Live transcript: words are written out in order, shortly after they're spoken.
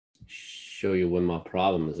show you one more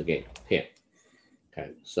problem again here.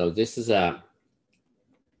 Okay, so this is a,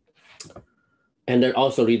 and then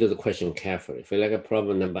also read the question carefully. If you look at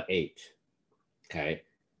problem number 8, okay,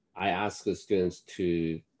 I ask the students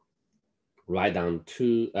to write down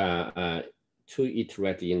two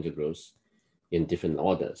iterative integrals in different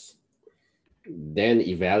orders, then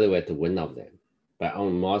evaluate one of them. But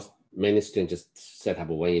on many students just set up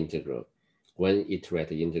one integral, one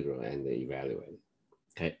iterative integral, and evaluate.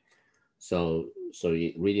 Okay, so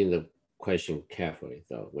reading the question carefully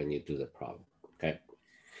though when you do the problem. Okay.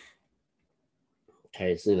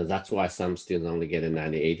 Okay, so that's why some students only get a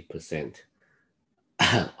 98%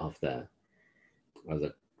 of the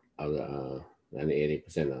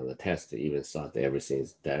 98% on the test, even thought everything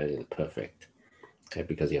is done perfect. Okay,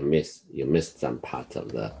 because you missed some part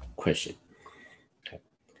of the question. Okay,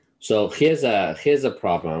 so here's a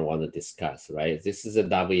problem I want to discuss. Right, this is a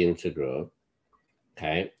double integral.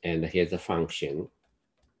 Okay, and here's a function.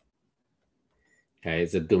 Okay,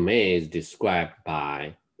 the domain is described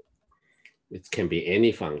by, it can be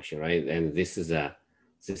any function, right? And this is the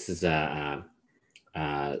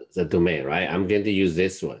domain, right? I'm going to use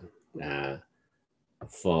this one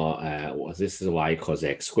for this is y equals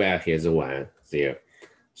x squared. Here's a 1 there.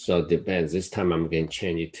 So it depends. This time I'm going to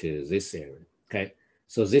change it to this area. Okay,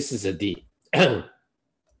 so this is a d,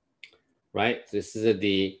 right? This is a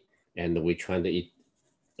d, and we're trying to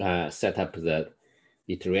set up the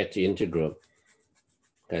iterative integral.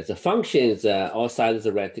 Okay, the function is all sides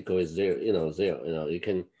of the reticle is 0. 0. You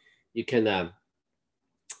can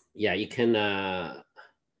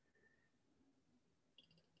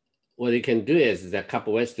what you can do is there are a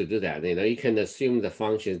couple ways to do that. You can assume the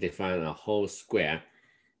function is defined a whole square,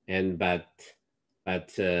 and but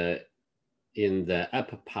in the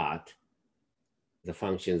upper part, the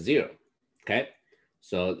function 0. Okay,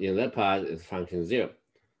 so in that part is function 0.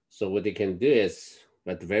 So what you can do is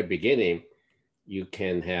at the very beginning, you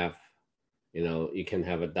can have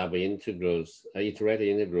a double integrals, iterative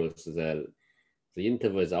integrals. The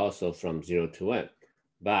interval is also from 0 to 1,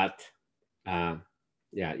 but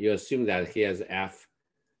yeah, you assume that here's f,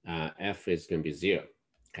 f is going to be 0,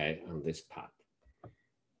 okay, on this part.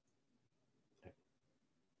 Okay.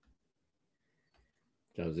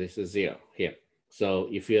 So this is 0 here. So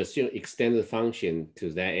if you assume extend the function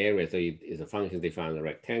to that area, so it's a function defined a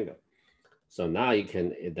rectangle. So now you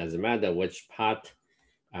can, it doesn't matter which part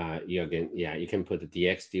you can put the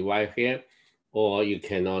dx dy here, or you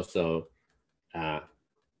can also dy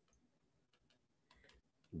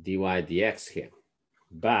dx here.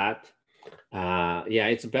 But yeah,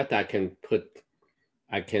 it's better I can to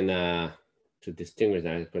distinguish,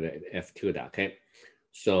 I put f2 dot, okay?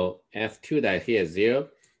 So f2 dot here is 0,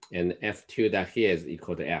 and f2 dot here is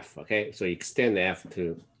equal to f, okay? So extend f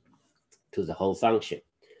to the whole function.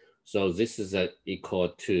 So this is equal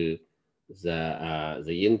to the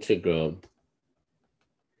integral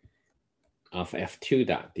of f2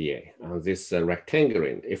 dot dA on this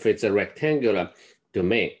rectangular. If it's a rectangular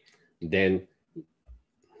domain, then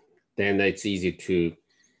it's easy to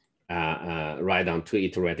write down two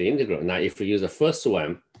iterative integral. Now, if we use the first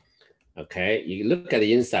one, okay, you look at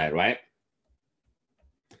the inside, right?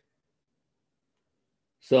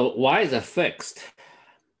 So y is a fixed,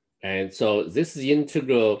 and so this is the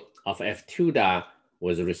integral of f2 dot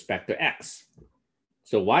with respect to x.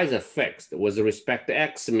 So y is a fixed. With respect to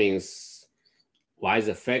x means y is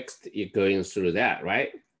a fixed, you're going through that, right?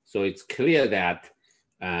 So it's clear that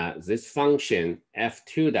this function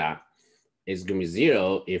f2 dot is going to be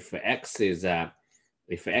 0 if x is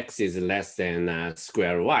less than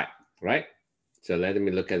square root y, right? So let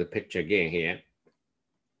me look at the picture again here.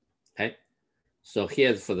 Okay, so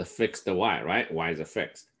here's for the fixed y, right? Y is a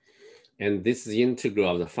fixed. And this is the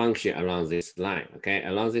integral of the function along this line, okay?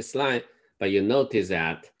 Along this line, but you notice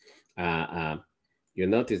that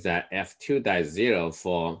f2 dot is 0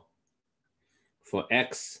 for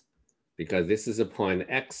x, because this is a point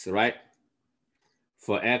x, right?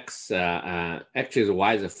 For x, actually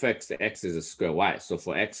y is a fixed, x is a square y. So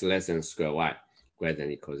for x less than square y, greater than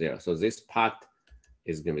or equal to 0. So this part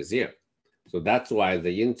is going to be 0. So that's why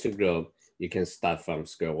the integral, you can start from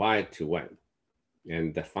square y to 1.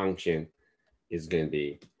 And the function is going to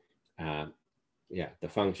be, the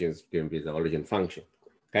function is going to be the origin function,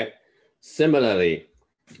 okay? Similarly,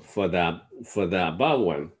 for the above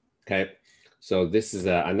one, okay? So this is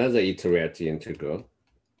another iterative integral.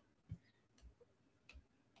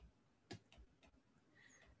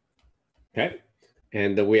 Okay,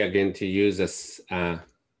 and we are going to use this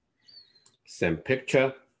same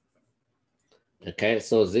picture. Okay,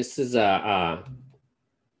 so this is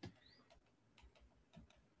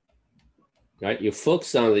right? You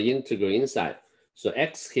focus on the integral inside. So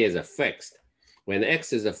x here is a fixed. When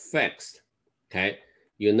x is a fixed, okay,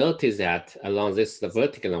 you notice that along this, the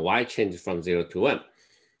vertical and y changes from 0 to 1,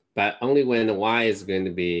 but only when the y is going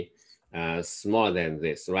to be smaller than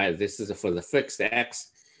this, right? This is for the fixed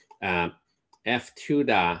x. F2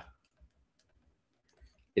 dot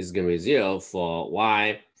is going to be 0 for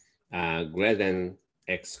y greater than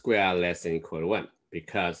x squared less than or equal to 1,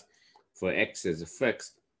 because for x is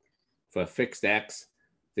fixed, for fixed x,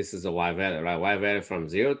 this is a y value, right? Y value from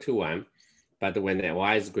 0 to 1, but when the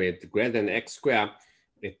y is greater than x squared,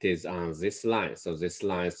 it is on this line. So this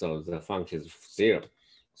line, so the function is 0.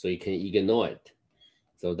 So you can ignore it.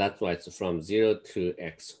 So that's why it's from 0 to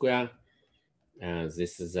x squared.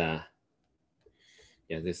 This is a,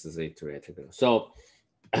 yeah, this is iterative. So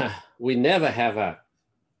we never have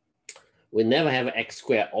x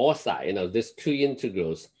squared all side. You know, these two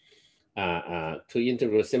integrals, two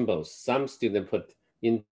integral symbols. Some students put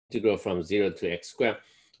integral from 0 to x squared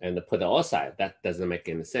and put all side. That doesn't make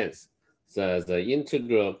any sense. So the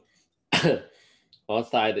integral all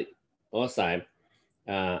side,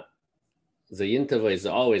 the interval is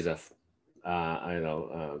always a,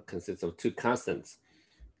 consists of two constants.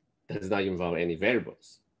 Does not involve any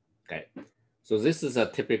variables. Okay, so this is a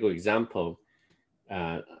typical example.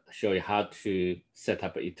 Show you how to set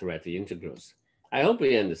up iterative integrals. I hope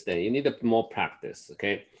you understand. You need more practice,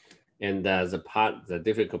 okay? And the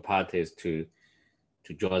difficult part is to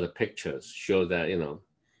draw the pictures, show that, you know,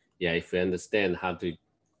 yeah, if you understand how to,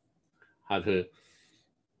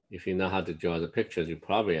 if you know how to draw the pictures, you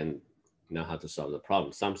probably know how to solve the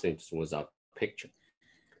problem. Something just without picture.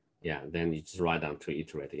 Yeah, then you just write down two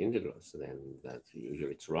iterative integrals, then that's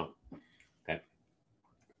usually it's wrong, okay?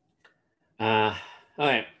 All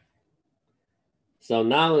right. So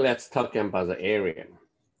now let's talk about the area.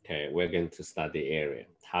 Okay, we're going to study area,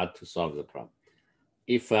 how to solve the problem.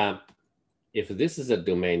 If this is a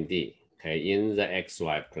domain D, okay, in the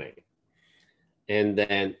XY plane, and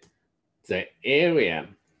then the area,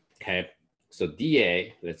 okay, so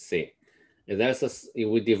dA, let's see, there's a,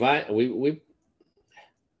 we divide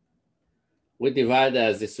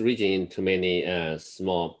this region into many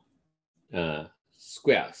small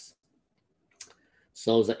squares.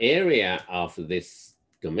 So the area of this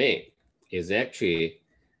domain is actually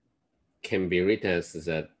can be written as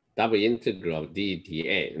the double integral of d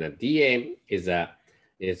dA. Now dA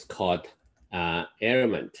is called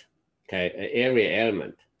element, okay, an area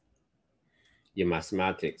element in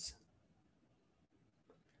mathematics.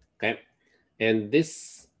 Okay, and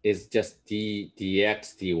this is just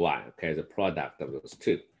dx dy. Okay, the product of those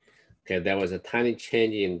two. Okay, there was a tiny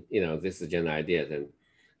change in, you know, this is just an idea, then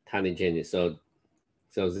tiny change. So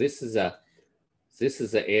this is the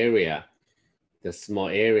area, the small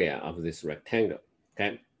area of this rectangle.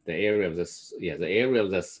 Okay, the area of this, yeah, the area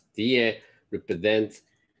of this dA represents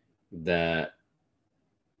the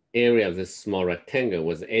area of this small rectangle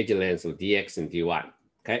with the edge length of dx and dy.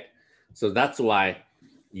 Okay, so that's why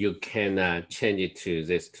you can change it to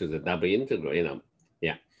this, to the double integral, you know,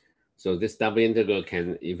 yeah. So this double integral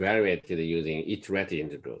can evaluate it using iterative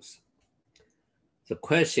integrals. The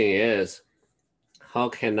question is, how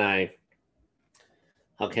can I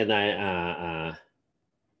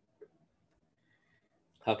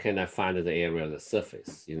find the area of the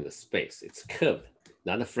surface in the space? It's curved,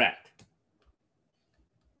 not a flat.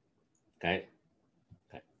 Okay.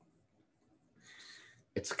 Okay.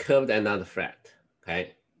 It's curved and not flat.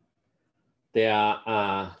 Okay. There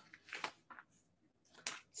are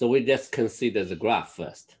so we just consider the graph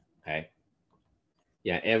first. Okay.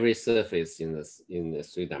 Yeah, every surface in the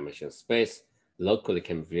three-dimensional space locally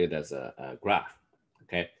can be viewed as a graph.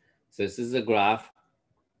 Okay. So this is a graph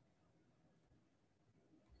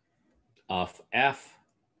of F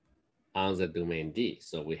on the domain D.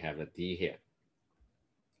 So we have a D here.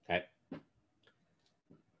 Okay.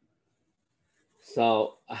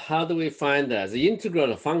 So how do we find that? The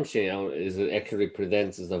integral function is actually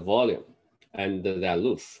represents the volume and the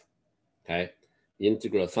aloof. Okay.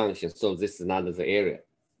 Integral function. So this is not the area.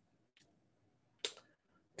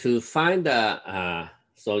 To find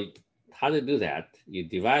so how to do that? You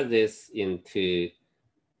divide this into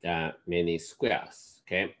many squares.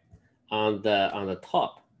 Okay. On the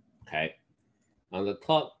top, okay, on the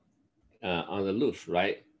top, on the loop,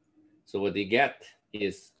 right? So what you get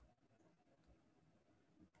is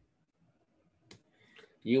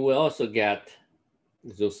you will also get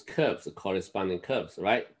those curves, the corresponding curves,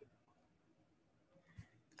 right?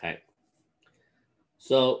 Okay.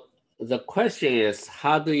 So the question is,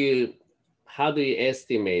 how do you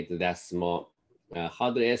estimate that small?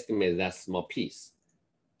 How do you estimate that small piece?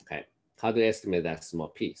 Okay. How do you estimate that small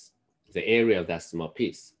piece? the area of that small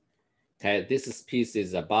piece. Okay, this piece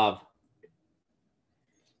is above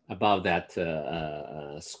that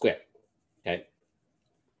square. Okay,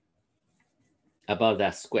 above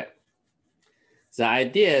that square. The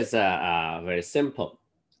idea is very simple.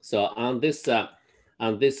 So on this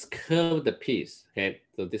curved piece, okay,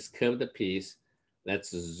 so this curved piece, let's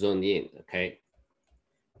zoom in, okay,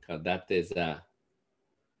 because that is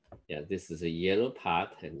yeah, this is a yellow part,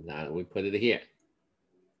 and we put it here.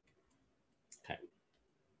 Okay,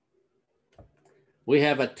 we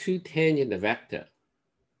have a 2 tangent vector.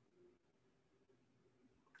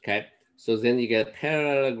 Okay, so then you get a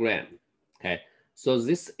parallelogram. Okay, so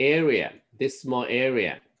this area, this small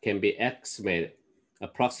area, can be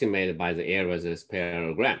approximated by the area of this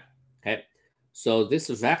parallelogram. Okay, so this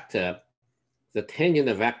vector, the tangent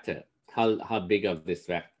vector, how big of this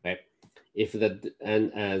vector? Right? If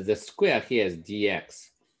the square here is dx,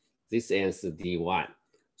 this ends dy.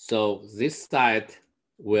 So this side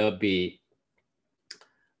will be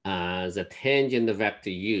the tangent vector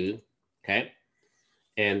u. Okay,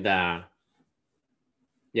 and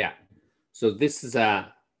yeah, so this is the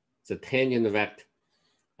tangent vector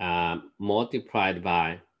multiplied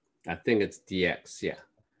by, I think it's dx, yeah.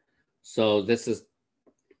 So this is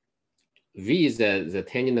v is the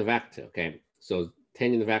tangent vector, okay? So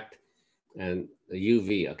tangent vector and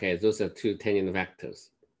uv, okay? Those are 2 tangent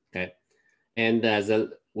vectors, okay? And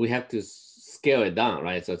we have to scale it down,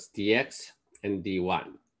 right? So it's dx and dy,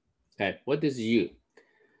 okay? What is u?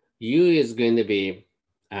 U is going to be,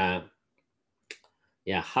 yeah,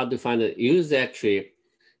 how to find it? U is actually,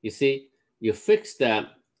 you see, you fix the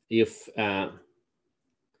y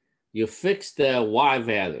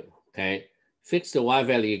value, okay? Fix the y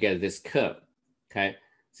value, you get this curve, okay?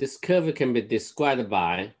 This curve can be described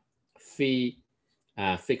by phi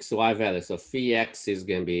fixed y value. So phi x is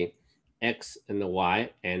going to be x and y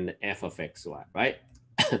and f of xy, right?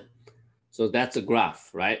 So that's a graph,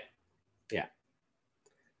 right? Yeah.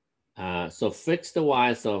 So fix the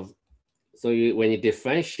y, so when you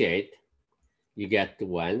differentiate, you get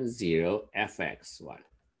 1, 0, fxy.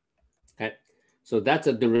 Okay, so that's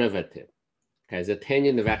a derivative. Okay, the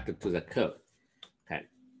tangent vector to the curve. Okay,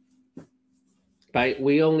 but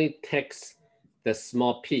we only take the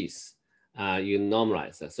small piece. You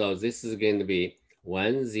normalize it. So this is going to be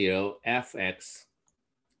 1, 0, fx,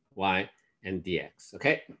 y, and dx.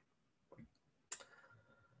 Okay.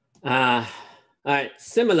 All right.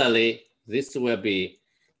 Similarly, this will be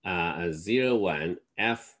 0, 1,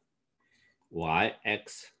 f, y,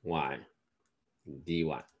 x, y, dy.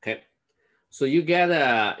 Okay. So you get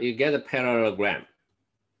a parallelogram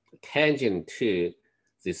tangent to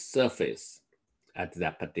the surface at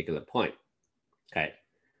that particular point. Okay.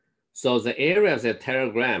 So the area of the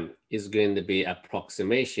parallelogram is going to be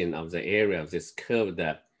approximation of the area of this curved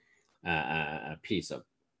piece of.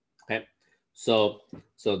 Okay. So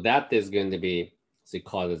that is going to be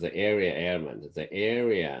called the area element. The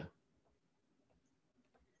area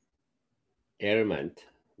element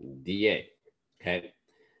dA, okay,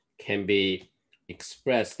 can be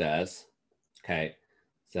expressed as, okay,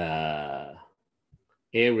 the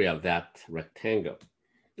area of that rectangle,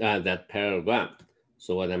 that parallelogram.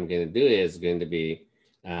 So what I'm going to do is going to be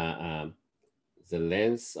the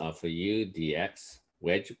length of u dx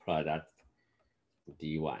wedge product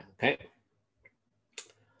dy. Okay.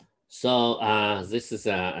 So this is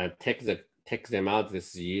take them out.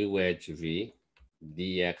 This is u wedge v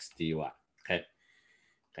dx dy. Okay.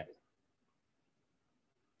 Okay.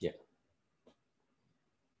 Yeah.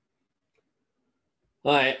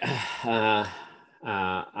 All right.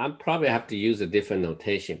 I probably have to use a different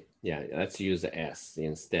notation. Yeah, let's use the S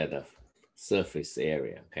instead of surface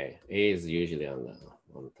area. Okay, A is usually on the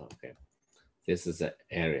top. Okay, this is the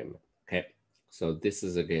area. Okay, so this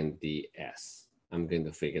is again ds. I'm going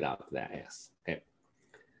to figure out that S. Okay,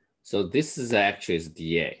 so this is actually is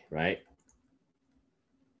dA, right?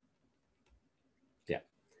 Yeah,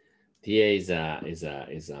 dA is on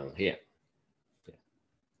here. Yeah.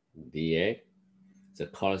 dA, the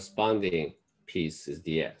corresponding piece is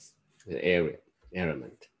ds, the area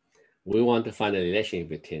element. We want to find a relation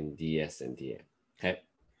between ds and dA, okay?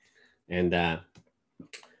 And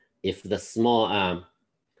if the small,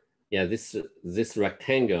 yeah, this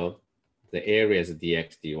rectangle, the area is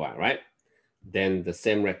dx dy, right? Then the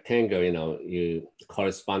same rectangle, you know, you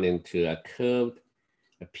corresponding to a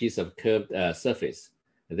piece of curved surface.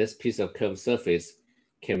 This piece of curved surface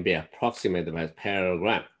can be approximated by a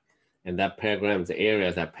parallelogram. And that parallelogram, the area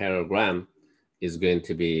of that parallelogram is going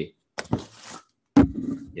to be,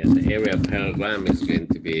 yeah, the area of parallelogram is going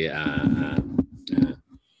to be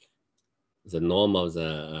the norm of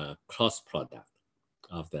the cross product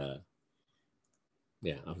of the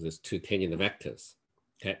yeah, of these two tangent vectors.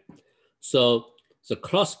 Okay, so the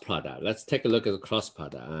cross product. Let's take a look at the cross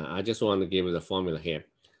product. I just want to give you the formula here.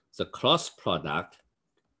 The cross product.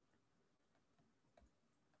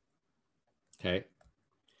 Okay,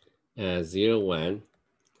 0, 1,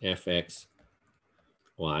 fx,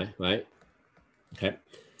 y, right? Okay,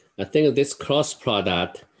 I think this cross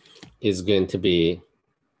product is going to be,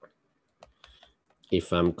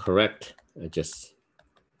 if I'm correct, I just,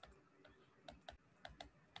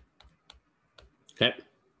 okay.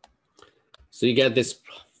 So you got this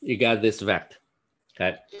vector,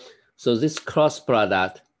 okay? So this cross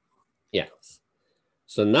product, yes.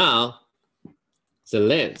 So now the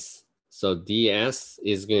length, so ds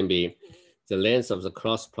is going to be the length of the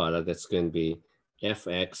cross product. That's going to be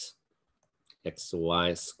fx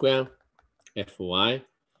xy square, fy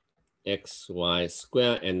xy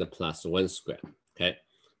square, and the plus 1 square. Okay,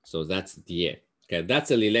 so that's dA. Okay,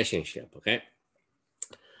 that's a relationship. Okay,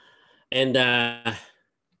 and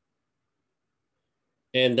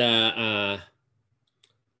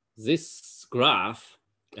this graph,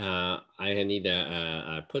 I need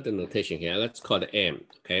to put the notation here. Let's call it M.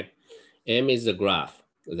 Okay, M is the graph,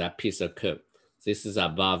 that piece of curve. This is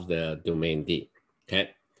above the domain D.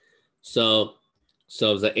 Okay, so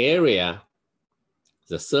the area,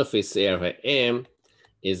 the surface area M,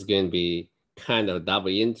 is going to be kind of double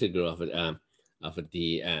integral of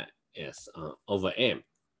ds over M,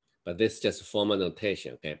 but this is just formal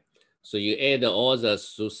notation. Okay, so you add all the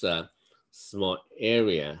SUSE small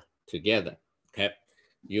area together. Okay,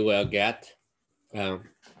 you will get the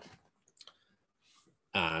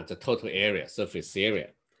total area, surface area.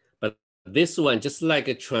 But this one, just like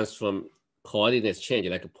a transform coordinates change,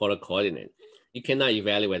 like a polar coordinate, you cannot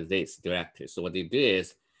evaluate this directly. So what you do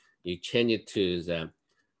is you change it to the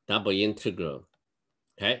double integral,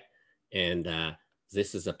 okay? And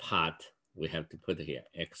this is a part we have to put here,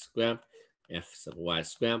 x squared, f sub y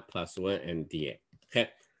squared plus 1 and dA, okay?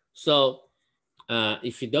 So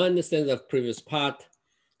if you don't understand the previous part,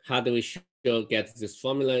 how do we get this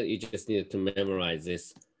formula? You just need to memorize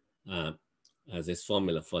this this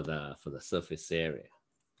formula for the surface area.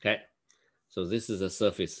 Okay, so this is the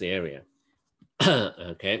surface area.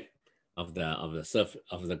 Okay, of the surface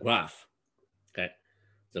of the graph. Okay,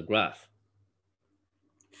 the graph.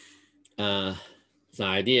 The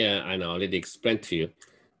idea I already explained to you.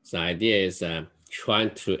 The idea is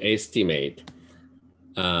trying to estimate.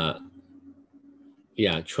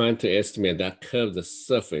 Trying to estimate that curved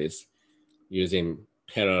surface using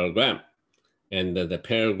parallelogram, and the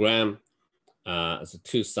parallelogram, the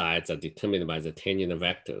two sides are determined by the tangent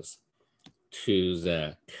vectors to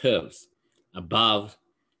the curves above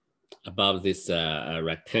this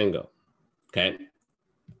rectangle. Okay.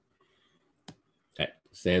 Okay.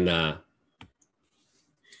 Then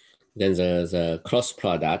the cross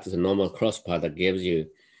product, the normal cross product, gives you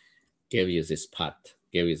this part,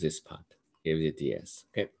 gives you ds.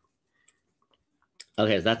 Okay.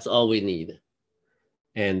 Okay, that's all we need.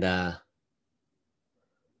 And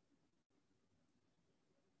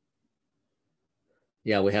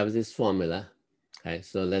yeah, we have this formula. Okay,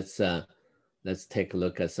 so let's take a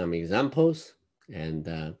look at some examples,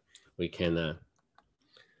 and we can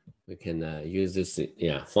use this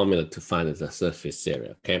formula to find the surface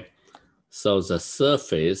area. Okay, so the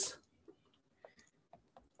surface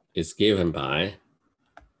is given by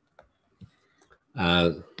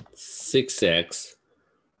 6x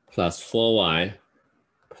plus 4y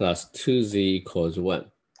plus 2z equals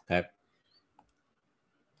 1. Okay,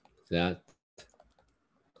 that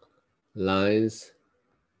lines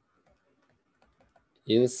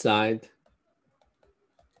inside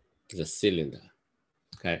the cylinder.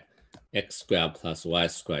 Okay, x squared plus y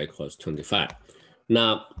squared equals 25.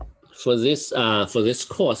 Now, for this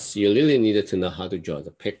course, you really needed to know how to draw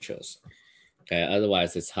the pictures. Okay,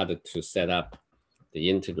 otherwise it's harder to set up the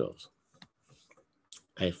integrals.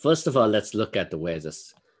 Okay, first of all, let's look at the way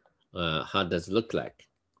this, how does it look like?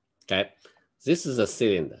 Okay, this is a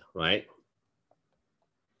cylinder, right?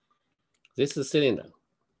 This is a cylinder.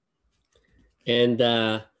 And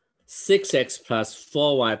 6x plus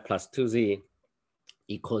 4y plus 2z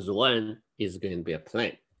equals 1 is going to be a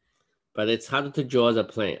plane. But it's hard to draw the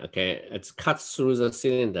plane, okay? It's cut through the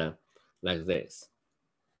cylinder like this.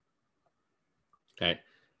 Okay,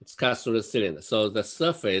 it's cut through the cylinder. So the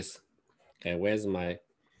surface, okay, where's my,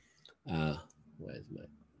 yeah.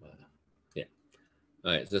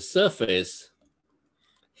 All right, the surface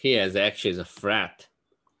here is actually a flat.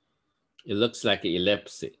 It looks like an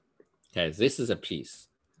ellipse. Okay, this is a piece.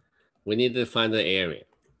 We need to find the area.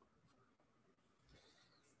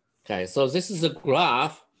 Okay, so this is a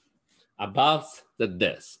graph above the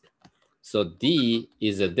disk. So D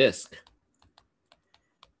is a disk.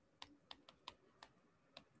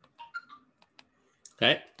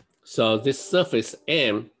 Okay, so this surface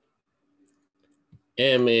M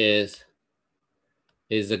is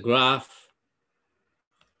a graph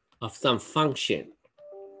of some function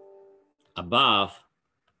above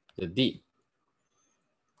the D.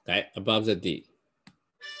 Okay, above the D.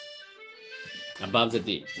 Above the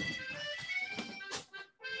D.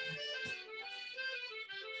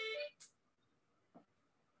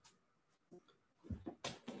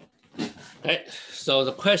 Okay, so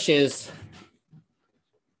the question is,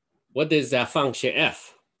 what is that function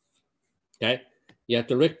f? Okay, you have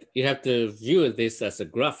to view this as a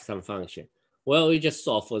graph some function. Well, we just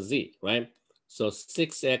solve for z, right? So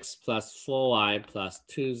 6x plus 4y plus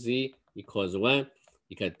 2z equals 1.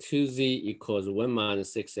 You get 2z equals 1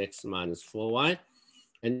 minus 6x minus 4y.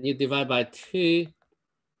 And you divide by 2,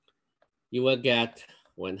 you will get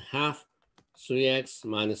 1/2 3x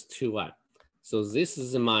minus 2y. So this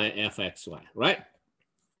is my fxy, right?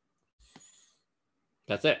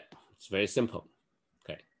 That's it. It's very simple.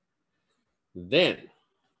 Okay. Then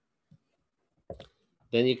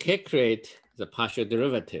you calculate the partial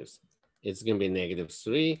derivatives. It's going to be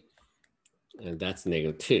 -3, and that's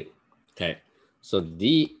 -2. Okay. So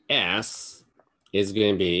ds is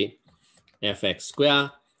going to be fx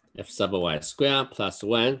squared, f sub y squared plus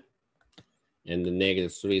 1, and the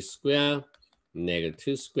 -3 squared,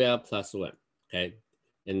 -2 squared plus 1. Okay.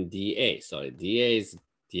 And dA is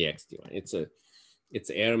dx dy. It's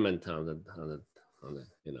element on the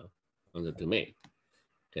domain.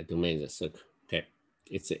 Okay, domain is a circle. Okay,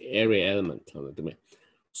 it's an area element on the domain.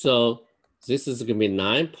 So this is going to be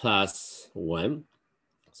 9 plus 1.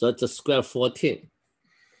 So it's a square of 14,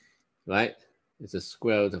 right? It's a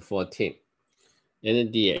square root of 14. And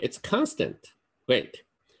then dA, it's constant. Great.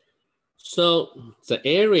 So the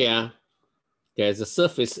area, there's a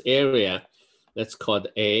surface area that's called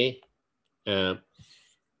A.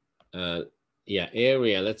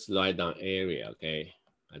 Area, let's write down area, okay?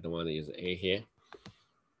 I don't want to use A here.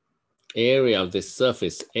 Area of this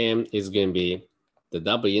surface M is going to be the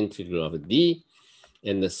double integral of D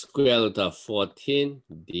and the square root of 14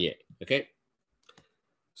 dA, okay?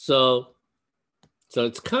 So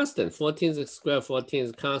it's constant, 14 is square, 14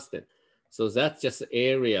 is constant. So that's just the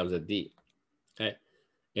area of the D, okay?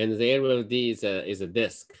 And the area of D is a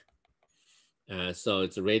disk. So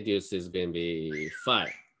its radius is going to be 5,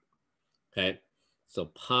 okay? So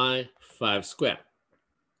pi 5 squared,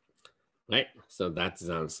 right? So that's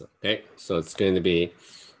the answer, okay? So it's going to be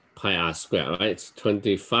pi r squared, right? It's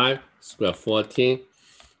 25 square 14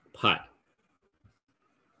 pi,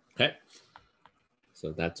 okay?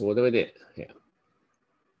 So that's what we did here.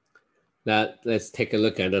 Now let's take a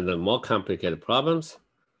look at the more complicated problems.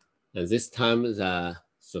 And this time the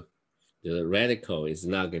radical is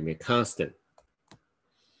not going to be constant.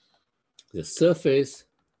 The surface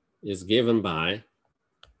is given by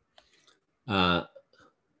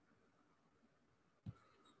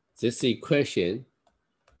this equation,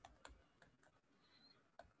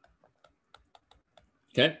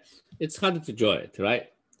 okay? It's hard to draw it,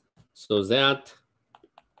 right? So that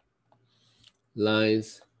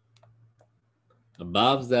lines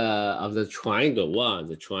above the triangle,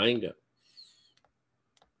 the triangle,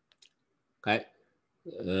 okay?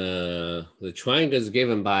 The triangle is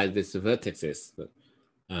given by this vertices.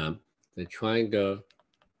 The triangle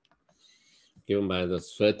given by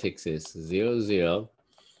those vertices 0, 0,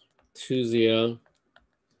 2, 0,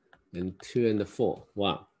 and 2 and 4.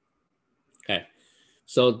 Wow. Okay.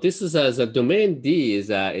 So this is the domain D is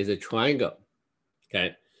a triangle.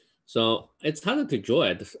 Okay. So it's hard to draw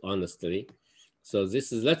it, honestly. So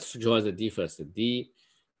this is, let's draw the D first. The D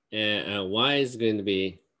and Y is going to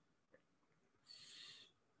be,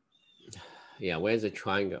 yeah, where's the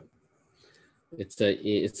triangle? It's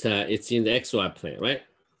in the XY plane, right?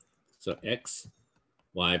 So X,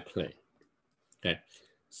 Y plane. Okay.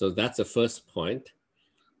 So that's the first point.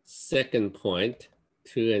 Second point,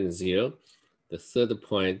 2 and 0. The third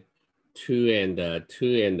point, 2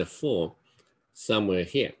 and 4, somewhere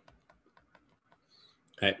here.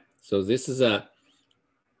 Okay. So this is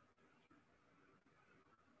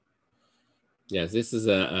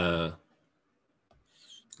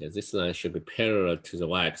this line should be parallel to the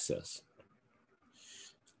y-axis.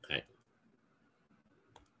 Okay.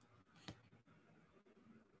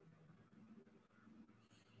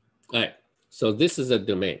 All right. So this is a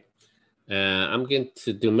domain. I'm going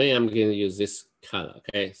to use this color.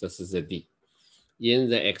 Okay. So this is a D in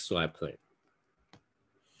the XY plane.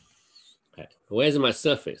 Okay. Where's my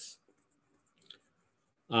surface?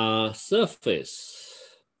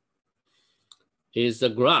 Surface is the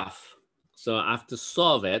graph So I have to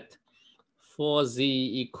solve it. 4z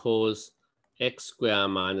equals x squared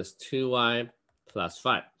minus 2y plus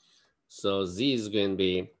 5. So z is going to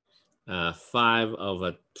be 5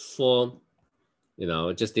 over 4, you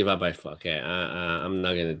know, just divide by 4. Okay, I'm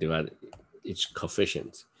not going to divide each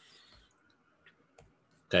coefficient.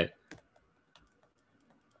 Okay.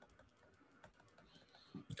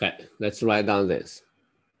 Okay, let's write down this.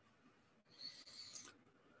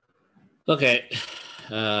 Okay,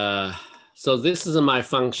 so this is my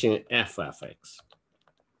function f of x,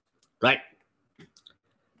 right?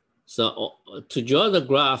 So to draw the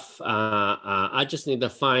graph, I just need to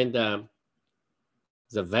find the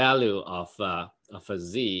value of a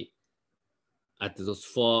z at those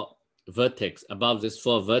 4 vertex, above these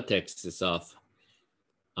 4 vertices of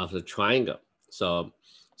the triangle. So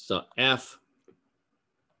f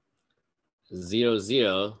 0,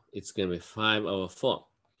 0, it's going to be 5 over 4.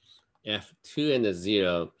 f2 and the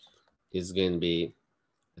 0 is going to be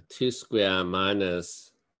 2 squared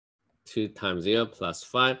minus 2 times 0 plus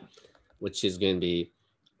 5, which is going to be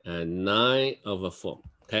 9 over 4,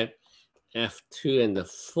 okay? f2 and the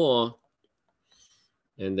 4,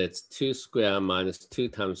 and that's 2 squared minus 2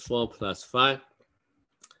 times 4 plus 5.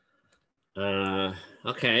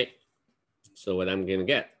 Okay, so what I'm going to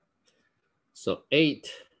get? So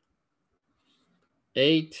 8,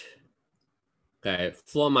 okay,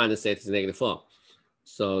 4 minus 8 is negative 4.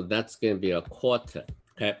 So that's going to be a quarter,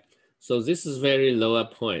 okay? So this is very lower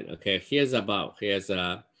point, okay? Here's above, here's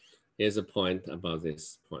a point above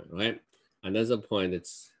this point, right? Another point,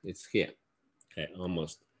 it's here, okay,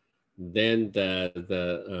 almost. Then the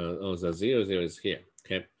 0, 0 is here,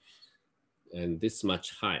 okay? And this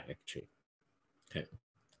much high, actually, okay?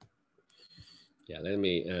 Yeah, let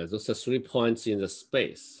me, those are 3 points in the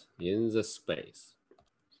space,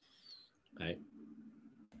 okay?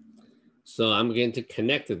 So I'm going to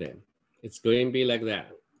connect them. It's going to be like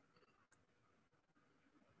that.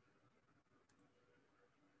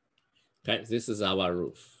 Okay, this is our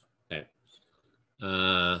roof, okay?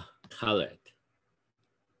 Colored.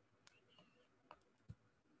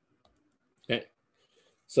 Okay,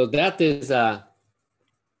 so that is a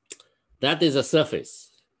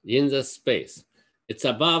surface in the space. It's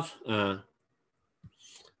above the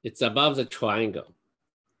triangle.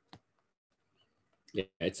 Yeah,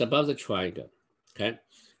 it's above the triangle. Okay,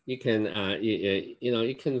 you can you know,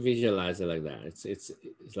 you can visualize it like that. It's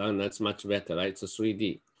that's much better, right? It's a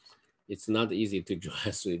 3D. It's not easy to draw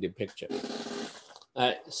a 3D picture.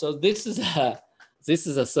 So this is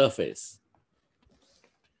a surface.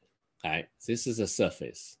 All right, this is a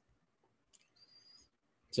surface.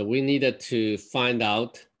 So we needed to find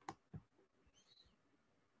out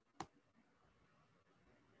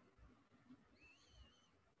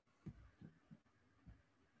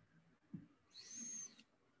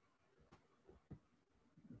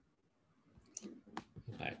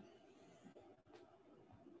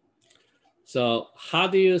so how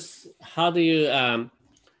do you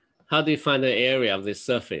find the area of the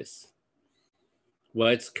surface? Well,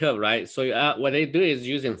 it's curved, right? So what they do is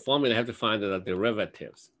using formula, you have to find the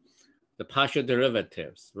derivatives, the partial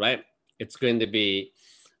derivatives, right? It's going to be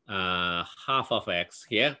half of x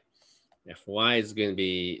here. Fy is going to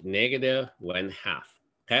be negative 1/2,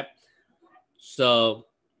 okay? So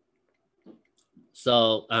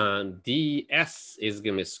ds is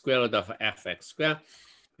going to be square root of fx squared,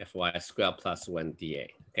 fy squared plus 1 dA.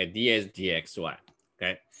 Okay, dA is dxy,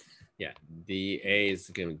 okay? Yeah, dA is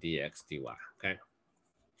going to be dx dy, okay?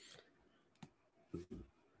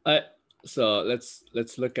 So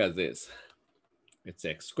let's look at this. It's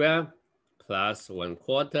x squared plus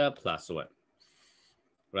 1/4 plus 1,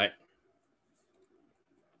 right?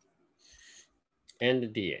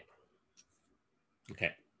 And dA.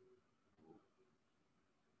 Okay.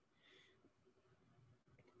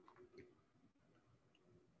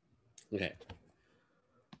 Okay.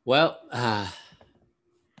 Well,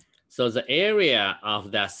 so the area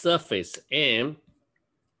of that surface M,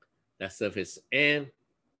 is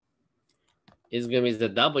going to be the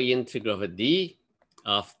double integral of d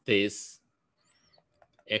of this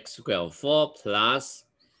x squared over 4 plus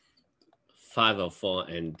 5 over 4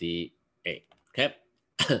 and dA. Okay.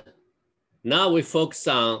 Now we focus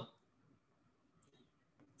on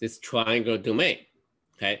this triangle domain.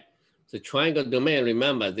 Okay. So triangle domain,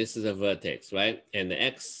 remember, this is a vertex, right? And the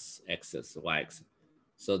x-axis, y-axis.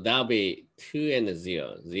 So that'll be 2 and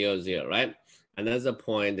 0, 0, 0, right? Another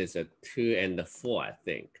point is a 2 and 4, I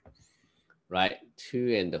think, right?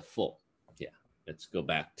 2 and 4. Yeah, let's go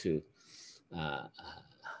back to,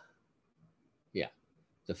 yeah,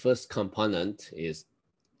 the first component is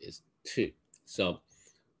 2. So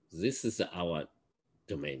this is our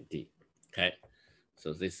domain D, Okay,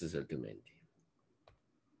 so this is a domain D.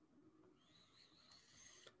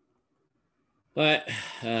 All right.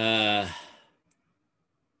 All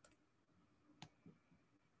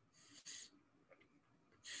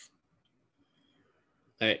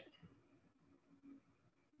right.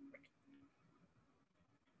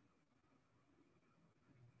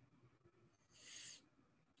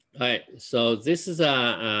 All right. So this is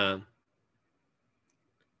a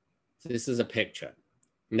picture.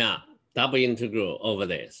 Now double integral over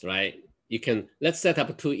this, right? You can let's set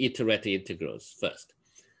up two iterative integrals first.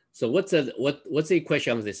 So what's the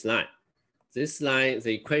equation of this line? This line,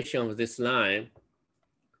 the equation of this line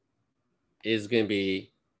is going to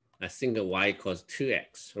be, I think y equals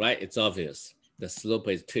 2x, right? It's obvious. The slope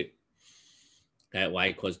is 2. Okay, y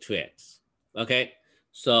equals 2x. Okay,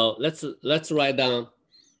 so let's write down.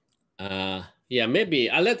 Yeah, maybe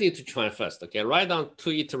I'll let you to try first. Okay, write down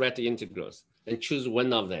two iterative integrals and choose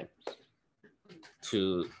one of them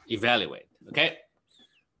to evaluate. Okay,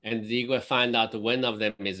 and you will find out one of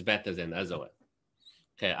them is better than the other one.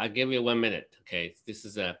 Okay, I'll give you 1 minute. Okay, this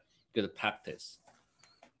is a good practice.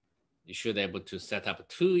 You should be able to set up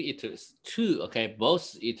two, okay,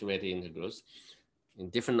 both iterative integrals in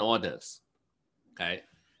different orders. Okay,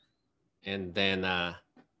 and then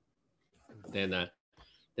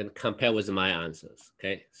compare with my answers.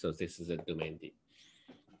 Okay, so this is a domain D.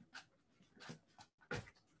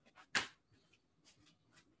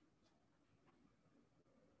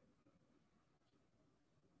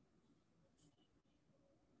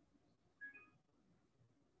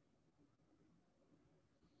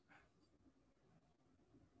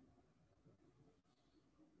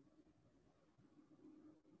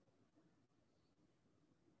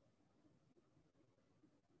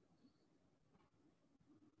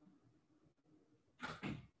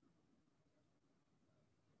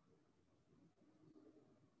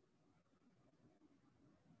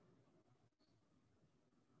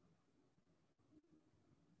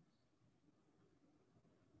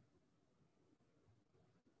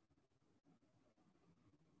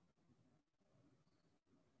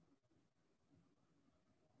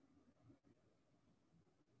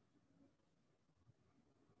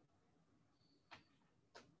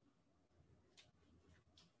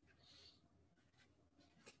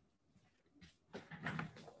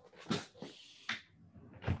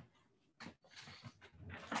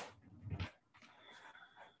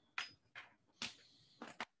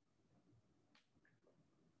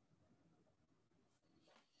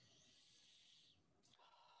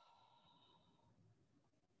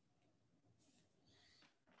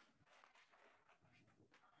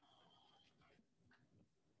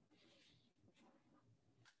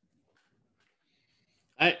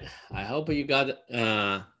 I hope you got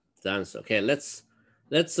the answer. Okay, let's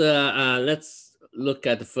look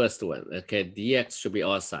at the first one. Okay, dx should be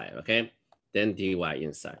outside. Okay, then dy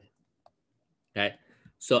inside. Okay,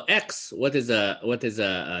 so x, what is a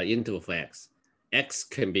interval for x? X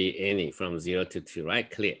can be any from 0 to 2, right?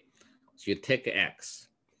 Clear. So you take x.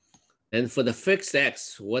 And for the fixed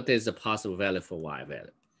x, what is the possible value for y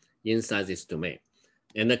value inside this domain?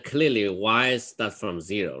 And clearly y starts from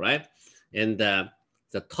 0, right? And the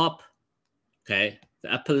top, okay,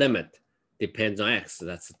 the upper limit depends on x,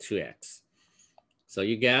 that's 2x. So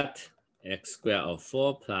you get x squared over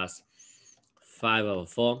 4 plus 5 over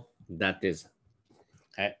 4, that is,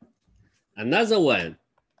 okay. Another one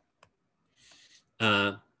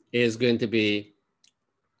is going to be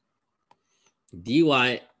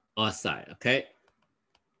dy outside, okay?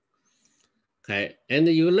 Okay, and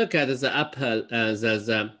you look at the upper,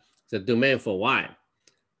 the domain for y.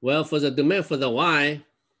 Well, for the domain for the y,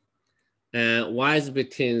 y is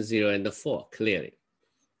between 0 and 4, clearly.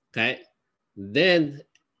 Okay, then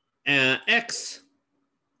x,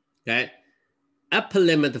 okay, upper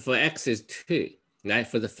limit for x is 2, right?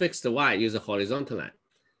 For the fixed y, use a horizontal line.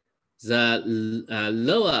 The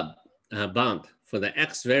lower bound for the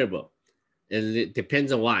x variable, it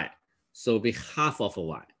depends on y, so it'll be half of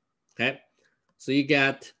y, okay? So you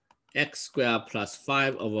get x squared plus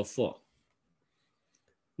 5 over 4.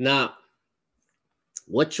 Now,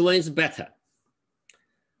 which one is better?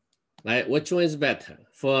 Right? Which one is better?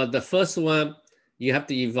 For the first one, you have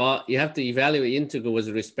to evaluate integral with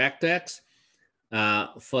respect to x.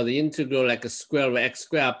 For the integral, like a square of x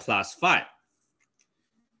squared plus 5.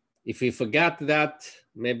 If you forgot that,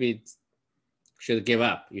 maybe you should give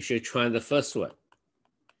up. You should try the first one.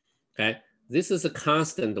 Okay, this is a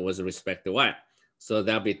constant with respect to y. So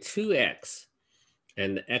that'll be 2x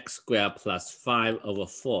and x squared plus 5 over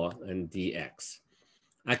 4 and dx.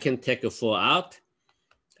 I can take a 4 out.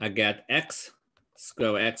 I get x square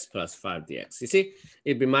of x plus 5 dx. You see,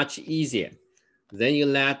 it'd be much easier. Then you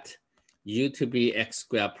let u to be x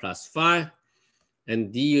squared plus 5,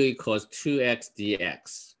 and du equals 2x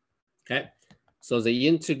dx. Okay, so the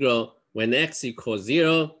integral when x equals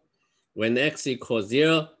 0, when x equals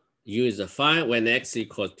 0, u is 5. When x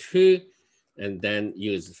equals 2, and then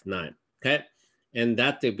u is 9. Okay, and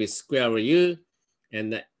that will be square root u,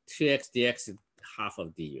 and the 2x dx is half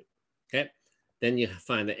of du. Okay, then you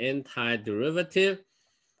find the entire derivative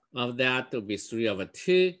of that will be 3 over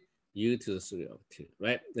 2, u to the 3 over 2,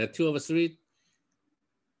 right? The 2 over 3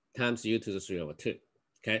 times u to the 3 over 2.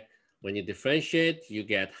 Okay, when you differentiate, you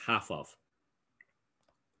get half of.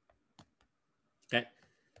 Okay,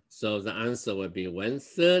 so the answer would be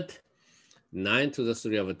 1/3, 9 to the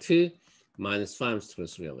 3 over 2 minus 5 to the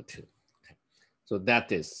 3 over 2. Okay. So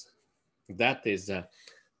that is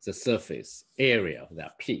the surface area of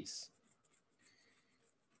that piece.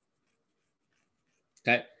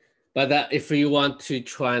 Okay, but if you want to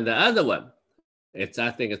try the other one, I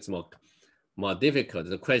think it's more difficult.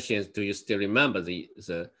 The question is, do you still remember the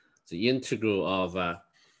integral of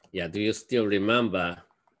do you still remember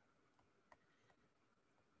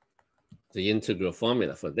the integral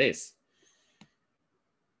formula for this?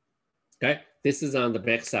 Okay, this is on the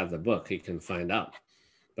back side of the book. You can find out,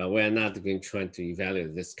 but we're not going to try to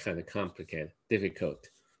evaluate this kind of complicated, difficult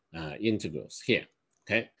integrals here.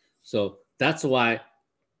 Okay, so that's why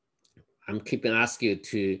I'm keeping asking you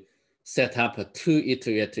to set up 2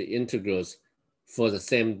 iterative integrals for the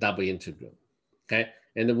same double integral. Okay,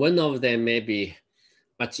 and one of them may be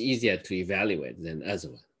much easier to evaluate than the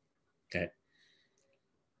other one. Okay.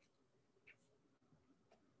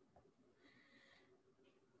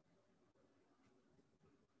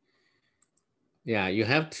 Yeah, you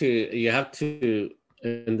have to,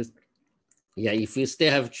 and yeah, if you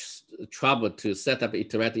still have trouble to set up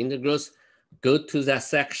iterative integrals, go to that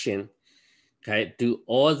section, okay, do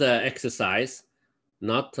all the exercise,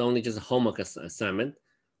 not only just homework assignment,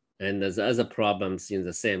 and there's other problems in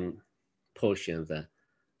the same portion of the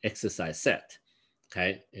exercise set,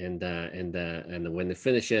 okay, and when you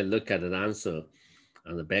finish it, look at the answer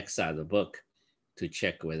on the back side of the book to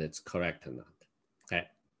check whether it's correct or not, okay.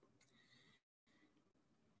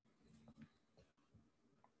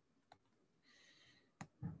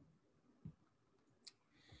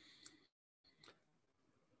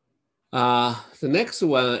 The next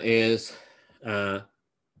one is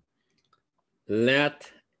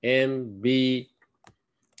let M be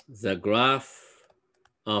the graph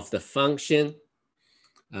of the function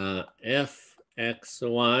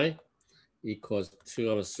fxy equals 2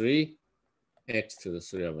 over 3, x to the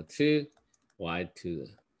 3 over 2, y to the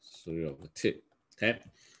 3 over 2, okay?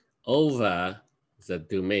 Over the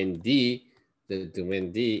domain D, the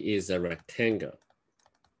domain D is a rectangle,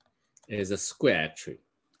 is a square actually,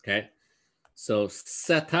 okay? So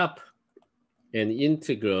set up an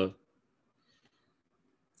integral,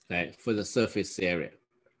 right, for the surface area.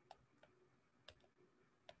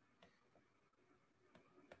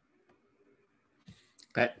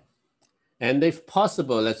 Okay, and if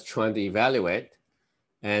possible, let's try to evaluate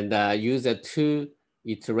and use the 2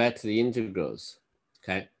 iterative integrals,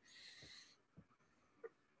 okay?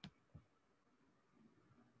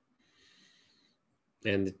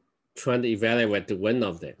 And try to evaluate one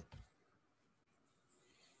of them.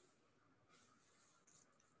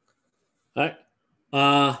 All right,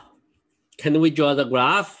 can we draw the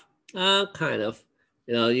graph? Kind of.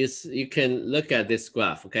 You know, you can look at this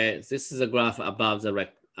graph. Okay, this is a graph above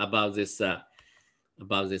this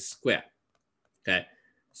square. Okay,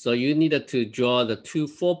 so you needed to draw the 2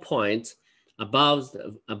 4 points above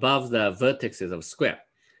the vertices of square.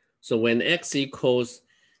 So when x equals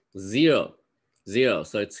 0, 0,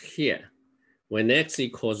 so it's here. When x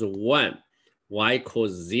equals 1, y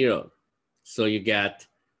equals 0, so you get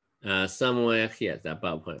somewhere here, the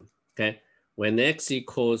above point. Okay, when x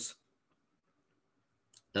equals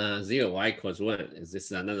 0, y equals 1, this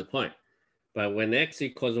is another point. But when x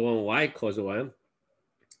equals 1, y equals 1,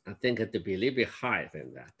 I think it would be a little bit higher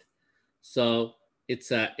than that. So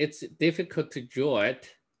it's difficult to draw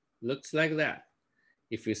it. Looks like that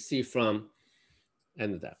if you see from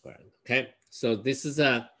under that part. Okay, so this is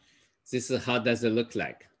how does it look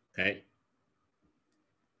like. Okay.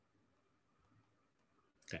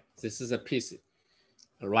 Okay, this is a piece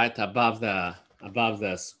right above the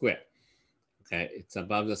square. Okay, it's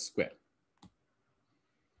above the square.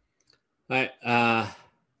 All right. All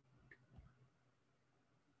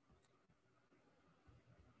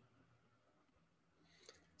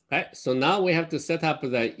right, so now we have to set up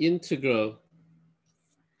the integral.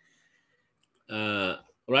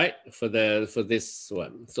 right? For this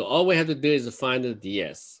one. So all we have to do is find the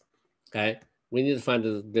ds. Okay, we need to find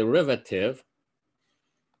the derivative,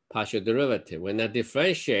 partial derivative. When I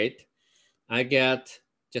differentiate, I get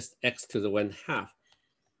just x to the 1/2.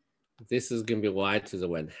 This is going to be y to the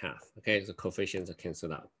 1/2. Okay, the coefficients are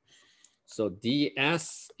canceled out. So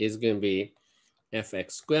ds is going to be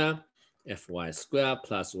fx squared, fy squared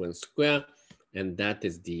plus 1 squared, and that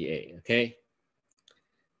is dA. Okay,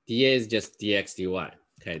 dA is just dx dy.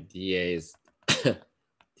 Okay, dA is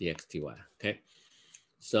dx dy. Okay,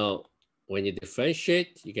 so when you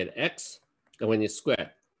differentiate, you get x, and when you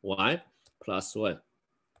square, y plus 1.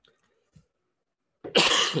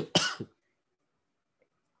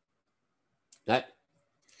 Right?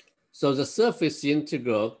 So the surface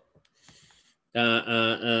integral,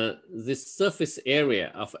 this surface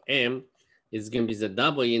area of M is going to be the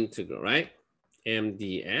double integral, right? M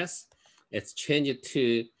ds. It's changed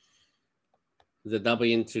to the double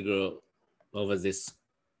integral over this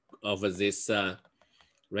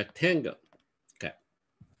rectangle, okay,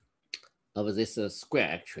 over this square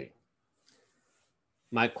actually.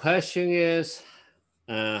 My question is,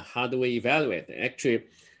 how do we evaluate it? Actually,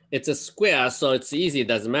 it's a square, so it's easy. It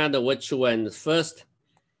doesn't matter which one first.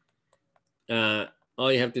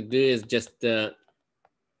 All you have to do is just, okay,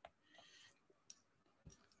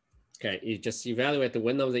 you just evaluate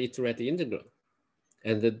one of the iterated integral.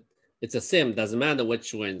 And it's the same, doesn't matter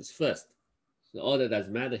which one is first. The order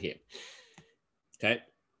doesn't matter here, okay?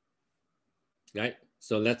 Right,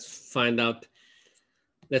 so let's find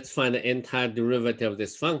the entire derivative of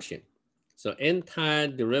this function. So entire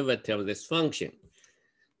derivative of this function,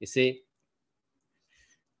 you see,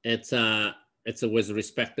 it's with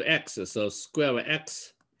respect to x. So square of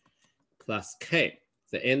x plus k,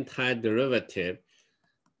 the entire derivative,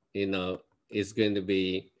 you know, is going to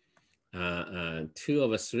be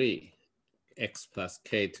 2/3 x plus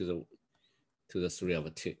k to the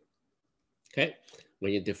 3/2. Okay,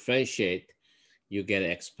 when you differentiate, you get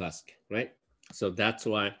x plus k, right? So that's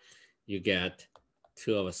why you get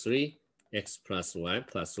 2/3 x plus y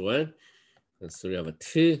plus 1 and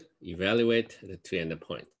 3/2. Evaluate the two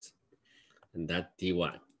endpoints, and that dy.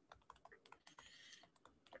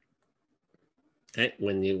 Okay,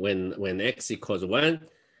 when x equals 1,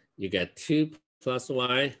 you get 2 plus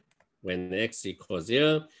y. When x equals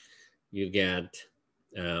 0, you get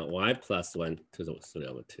y plus 1 to the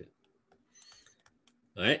 3/2.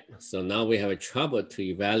 All right, so now we have a trouble to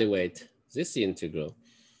evaluate this integral.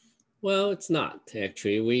 Well, it's not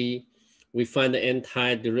actually. We find the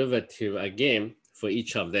entire derivative again for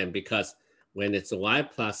each of them, because when it's y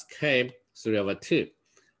plus k 3/2,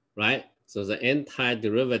 right? So the entire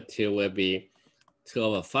derivative will be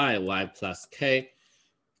 2/5 y plus k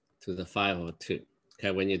to the 5/2.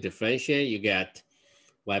 Okay, when you differentiate, you get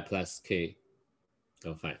y plus k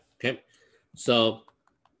over 5. Okay, so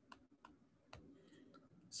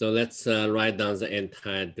let's write down the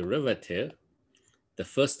entire derivative. The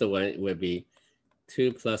first one will be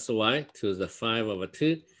 2 plus y to the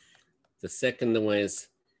 5/2. The second one is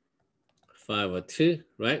 5/2,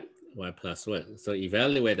 right? Y plus 1. So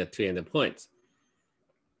evaluate the two endpoints.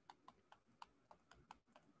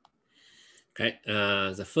 Okay,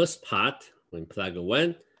 the first part, when plug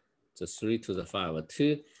 1, it's 3 to the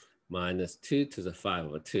 5/2 minus 2 to the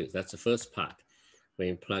 5/2. That's the first part. When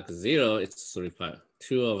you plug 0, it's 2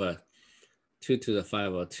 to the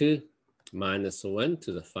 5/2 minus 1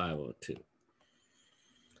 to the 5/2.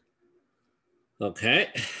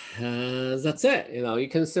 Okay, that's it. You know, you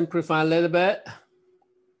can simplify a little bit.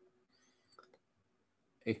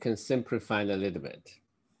 It can simplify a little bit.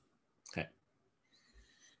 Okay.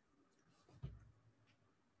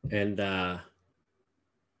 And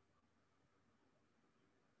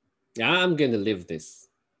I'm going to leave this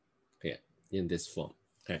here in this form.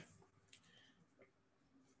 Okay.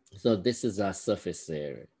 So this is our surface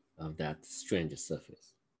area of that strange surface.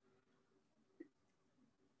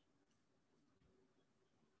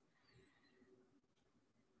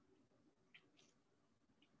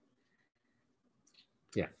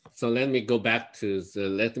 Yeah, so let me go back to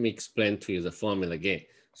let me explain to you the formula again.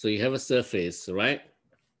 So you have a surface, right?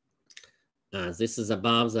 This is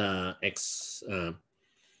above the x,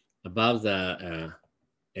 above the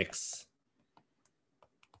x,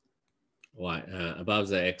 y, above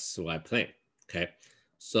the xy plane, okay?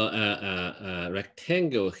 So a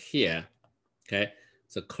rectangle here, okay?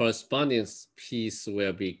 The corresponding piece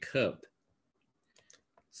will be curved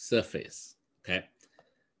surface, okay?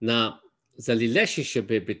 Now, the relationship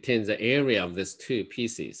between the area of these two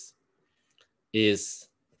pieces is,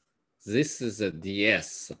 this is a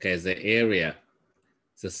ds, okay, the area,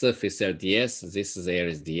 the surface area ds, this is the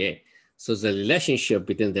area is dA. So the relationship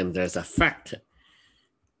between them, there's a factor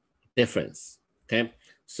difference, okay?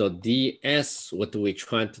 So ds, what we're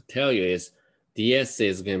trying to tell you is ds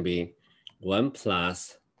is going to be 1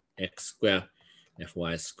 plus x squared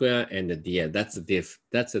fy squared and the ds. That's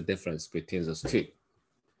the difference between those two,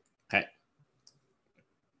 okay?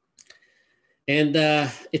 And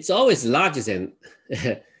it's always larger than,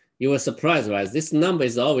 you were surprised, right? This number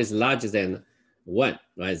is always larger than 1,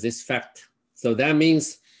 right? This fact. So that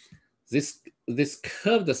means this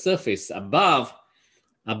curved surface above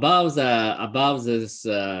this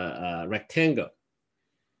rectangle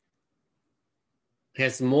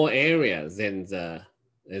has more area than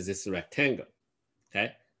this rectangle,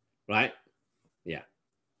 okay? Right? Yeah.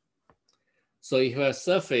 So if you have a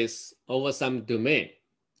surface over some domain,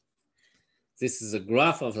 this is a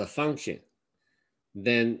graph of the function,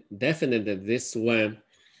 then definitely this one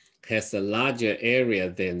has a larger area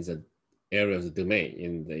than the area of the domain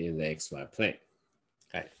in the xy plane.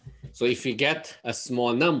 Okay. So if you get a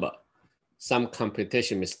small number, some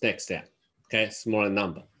computation mistakes there. Okay, smaller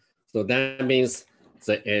number. So that means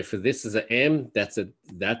that if this is a m, that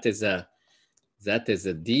is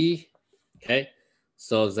a d. Okay,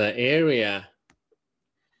 so the area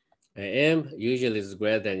m usually is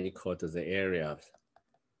greater than or equal to the area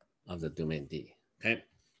of the domain D. Okay.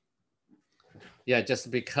 Yeah, just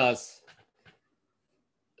because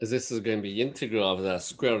this is going to be integral of the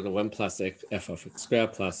square root of 1 plus f of x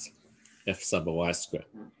squared plus f sub y squared.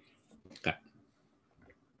 Okay.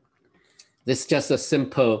 This is just a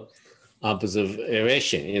simple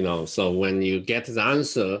observation, you know. So when you get the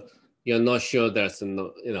answer, you're not sure there's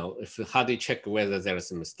no, you know, how do you check whether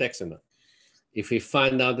there's mistakes or not? If we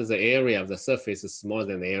find out that the area of the surface is smaller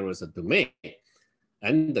than the area of the domain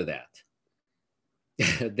under that,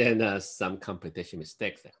 then some computation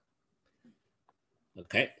mistakes there.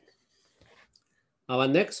 Okay. Our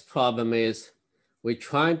next problem is we're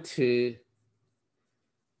trying to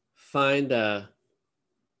find have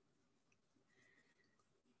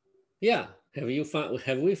we found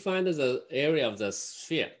the area of the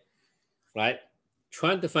sphere, right?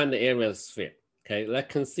 Trying to find the area of the sphere. Okay, let's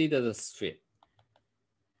consider the sphere.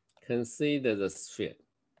 Consider the sphere.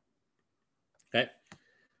 Okay,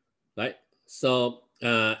 right? So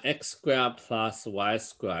x squared plus y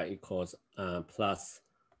squared equals plus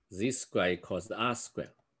z squared equals r squared.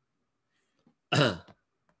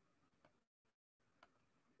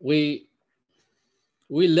 We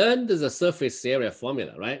learned the surface area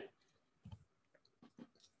formula, right?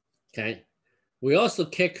 Okay. We also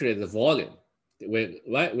calculate the volume. We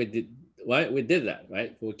did that,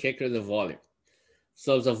 right? We calculate the volume.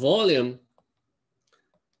 So the volume,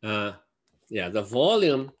 the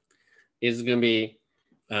volume is going to be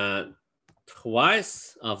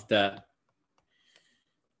twice of the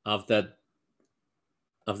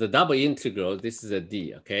double integral. This is a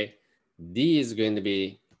d, okay? D is going to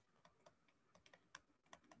be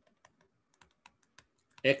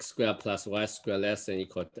x squared plus y squared less than or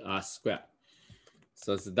equal to r squared.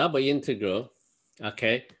 So it's a double integral,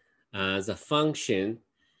 okay? The function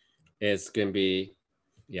is going to be,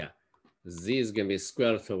 z is going to be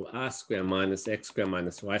square root of r squared minus x squared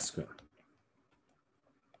minus y squared.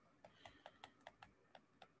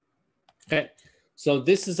 Okay, so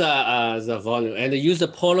this is the volume, and use the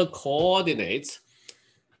polar coordinates.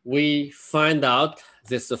 We find out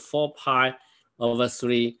this is 4 pi over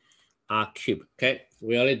 3 r cubed. Okay,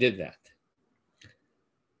 we already did that.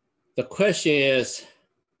 The question is,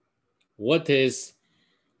 what is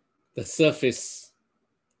the surface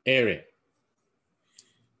area?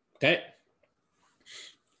 Okay,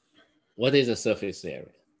 what is the surface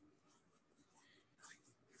area?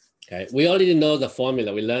 Okay, we already know the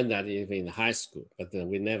formula. We learned that even in high school, but then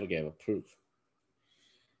we never gave a proof.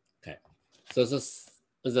 Okay, so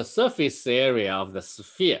the surface area of the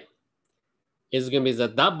sphere is going to be the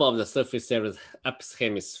double of the surface area of the upper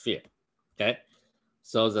hemisphere. Okay,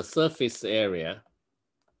 so the surface area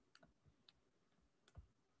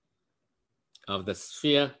of the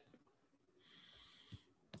sphere,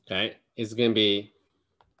 okay, is going to be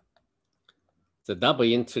the double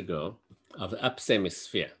integral of the upper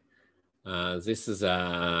hemisphere. This is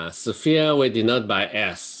a sphere we denote by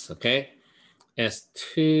S, okay?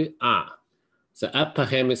 S2R. The upper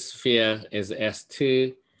hemisphere is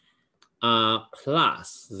S2R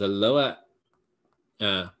plus. The lower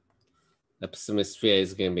upper hemisphere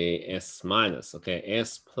is going to be S minus, okay?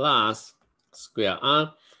 S plus square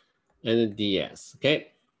R and ds,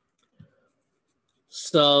 okay?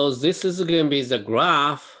 So this is going to be the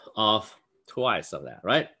graph of twice of that,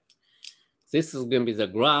 right? This is going to be the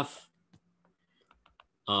graph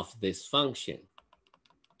of this function.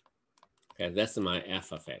 Okay, that's my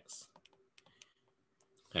f of x.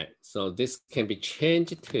 Okay, so this can be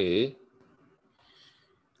changed to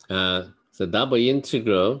the double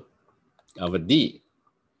integral of d.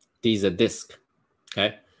 D is a disk,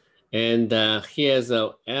 okay? And here's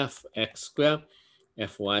a fx squared,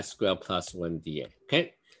 fy squared plus 1 dA,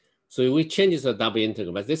 okay? So we change the double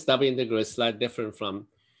integral, but this double integral is slightly different from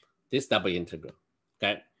this double integral,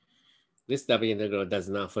 okay? This double integral does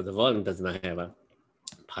not, for the volume, does not have a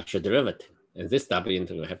partial derivative. And this double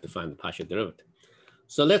integral have to find the partial derivative.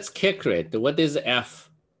 So let's calculate what is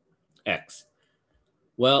fx.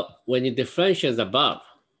 Well, when you differentiate above,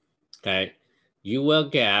 okay, you will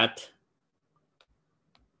get,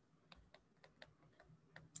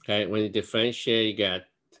 okay, when you differentiate, you get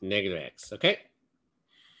negative x, okay?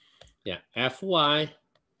 Yeah, fy,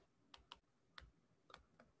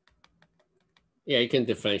 yeah, you can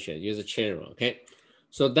differentiate, use a chain rule, okay?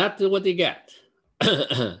 So that's what you get.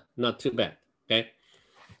 Not too bad, okay?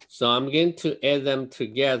 So I'm going to add them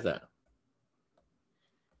together.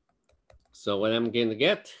 So what I'm going to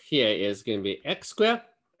get here is going to be x squared.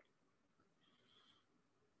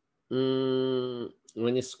 When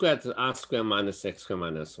you square it, r squared minus x squared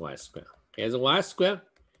minus y squared. Okay, it's y squared.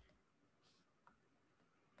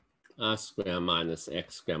 R squared minus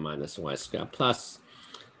x squared minus y squared plus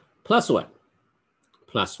 1.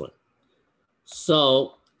 Plus 1.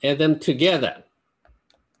 So add them together.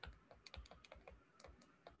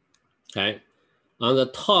 Okay. On the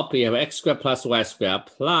top, you have x squared plus y squared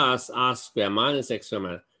plus r squared minus x squared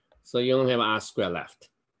minus. So you only have r squared left.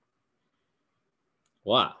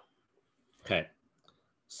 Wow. Okay.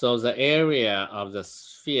 So the area of the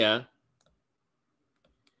sphere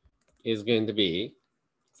is going to be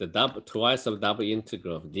the twice of double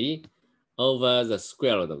integral of d over the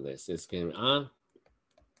square root of this. It's going to be r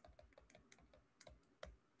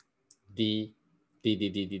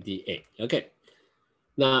d a. Okay.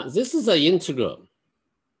 Now this is an integral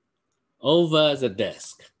over the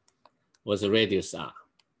disk with the radius r.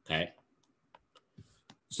 Okay.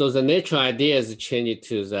 So the natural idea is to change it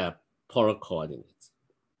to the polar coordinates.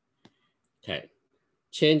 Okay.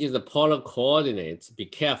 Change the polar coordinates. Be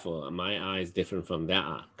careful. My r is different from that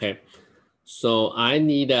r. Okay. So I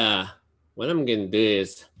need what I'm going to do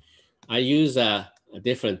is I use a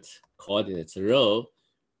different coordinates, rho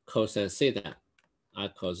cosine theta. I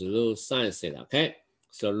cos rho sine theta. Okay.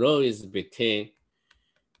 So rho is between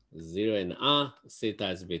 0 and r, theta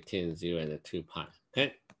is between 0 and 2 pi.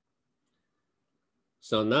 Okay.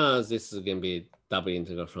 So now this is going to be double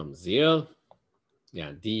integral from 0.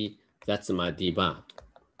 Yeah, d, that's my d bar.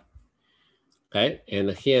 Okay,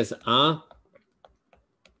 and here's r.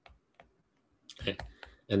 Okay,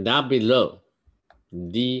 and that below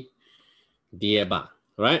d a bar,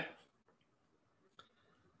 right?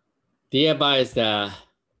 D a bar is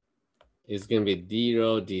going to be d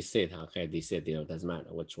rho d theta. Okay, d theta, d rho, doesn't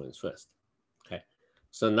matter which one's first. Okay,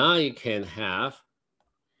 so now you can have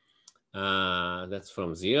that's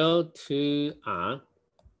from 0 to r,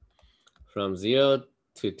 from 0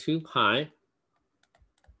 to 2 pi.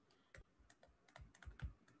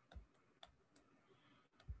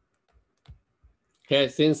 Okay,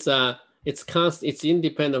 since it's constant, it's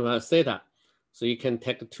independent of theta, so you can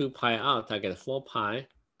take 2 pi out. I get 4 pi.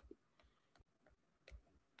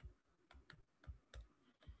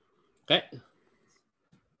 Okay.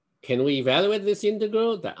 Can we evaluate this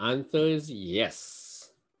integral? The answer is yes.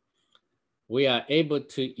 We are able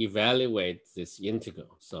to evaluate this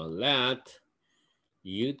integral. So let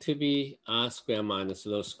u to be r squared minus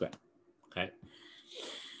rho squared. Okay.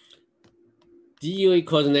 du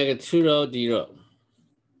equals negative 2 rho d rho.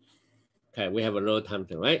 Okay, we have a rho time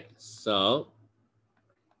thing, right? So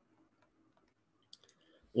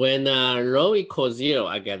when rho equals 0,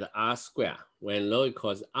 I get r squared. When rho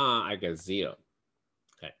equals r, I get 0.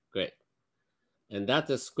 Okay, great. And that's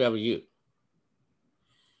the square of u.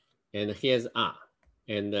 And here's r.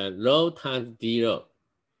 And rho times d rho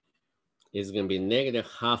is going to be negative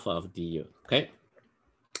half of du. Okay.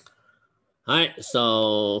 All right.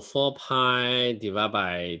 So 4 pi divided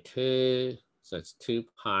by 2. So it's 2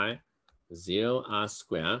 pi 0 r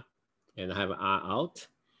squared. And I have r out.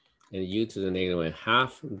 And u to the negative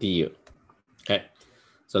 1/2 du. Okay.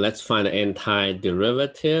 So let's find the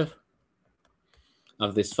antiderivative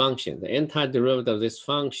of this function. The antiderivative of this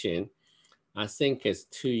function, I think, is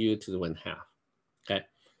 2u to the 1/2. Okay.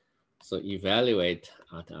 So evaluate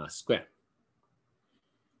at r squared.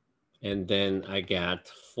 And then I get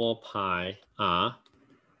 4 pi r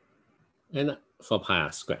and 4 pi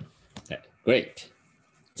r squared. Okay, great.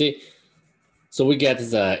 See, so we get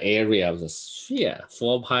the area of the sphere,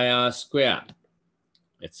 4 pi r squared.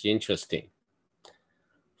 It's interesting.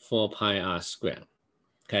 4 pi r squared.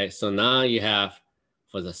 Okay, so now you have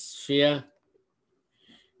for the sphere,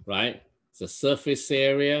 right? The surface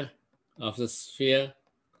area of the sphere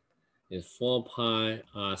is 4 pi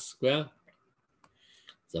r squared.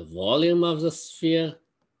 The volume of the sphere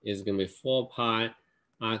is going to be 4 pi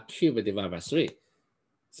r cubed divided by 3.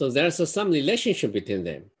 So there's some relationship between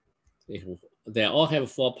them. They all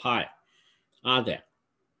have 4 pi r there,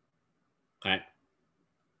 okay?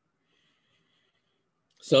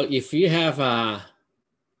 So if you have a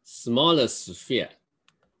smaller sphere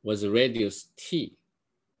with radius t,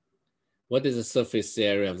 what is the surface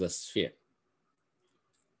area of the sphere?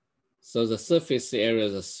 So the surface area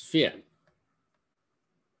of the sphere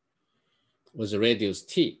with radius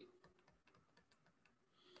t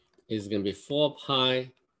is going to be 4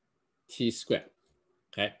 pi t squared,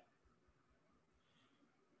 okay?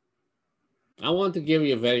 I want to give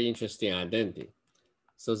you a very interesting identity.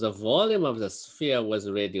 So the volume of the sphere with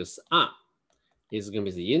radius r is going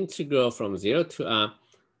to be the integral from 0 to r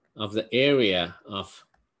of the area of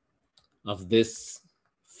this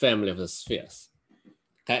family of the spheres,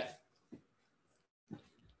 okay?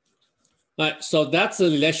 All right, so that's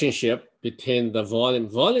the relationship between the volume.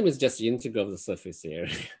 Volume is just the integral of the surface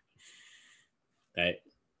area, okay?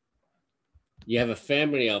 You have a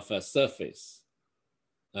family of a surface,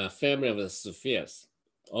 a family of the spheres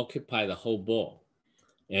occupy the whole ball,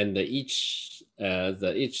 and each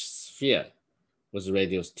sphere with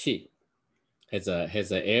radius t has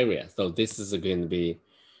an area. So this is going to be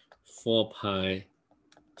 4 pi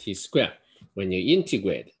t squared. When you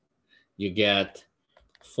integrate, you get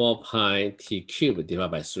 4 pi t cubed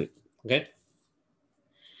divided by 3, okay?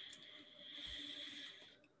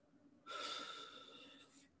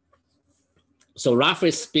 So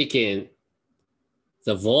roughly speaking,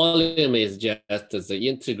 the volume is just the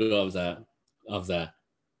integral of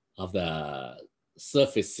the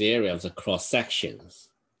surface area of the cross sections,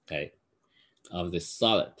 okay, of the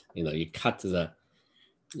solid. You know, you cut the,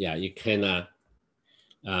 yeah, you can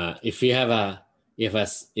if you have a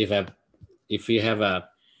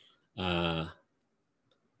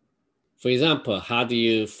for example, how do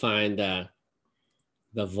you find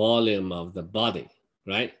the volume of the body,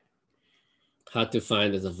 right? How to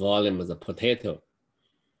find the volume of the potato,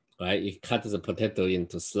 right? You cut the potato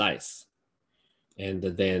into slice, and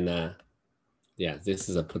then, yeah, this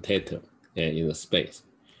is a potato in the space.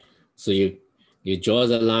 So you draw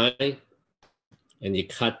the line, and you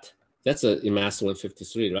cut. That's a mass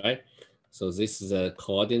 153, right? So this is a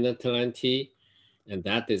coordinate line t, and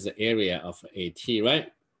that is the area of AT,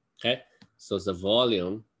 right? Okay, so the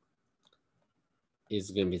volume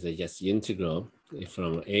is going to be the just integral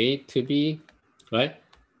from A to B, right?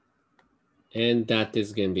 And that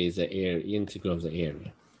is going to be the integral of the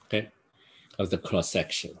area, okay, of the cross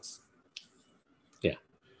sections. Yeah.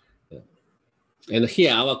 And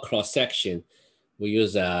here our cross section, we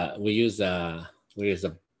use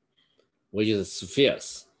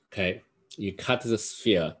spheres. Okay, you cut the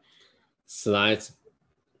sphere, slice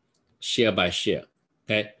shear by shear.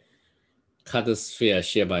 Okay, cut the sphere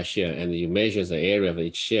shear by shear, and you measure the area of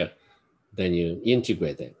each shear. Then you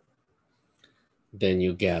integrate them. Then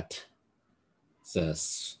you get the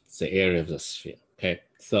area of the sphere. Okay,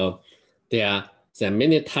 so there are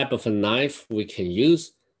many types of knife we can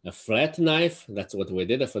use. A flat knife, that's what we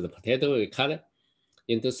did for the potato. We cut it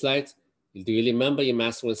into slices. Do you remember in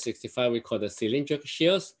Mass 165 we call the cylindrical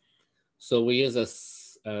shears? So we use a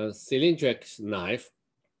cylindrical knife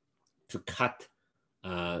to cut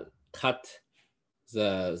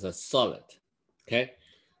the solid, okay?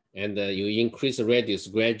 And you increase the radius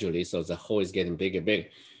gradually, so the hole is getting bigger, bigger.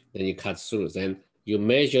 Then you cut through. Then you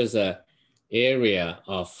measure the area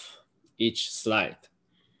of each slide,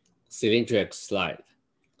 cylindrical slide,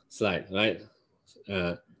 right?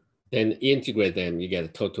 Then integrate them, you get a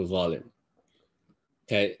total volume.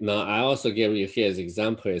 Okay, now I also give you here as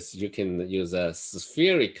examples, you can use a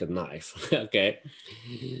spherical knife, okay?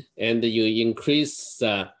 And you increase,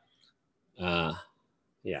 you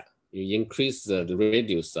increase the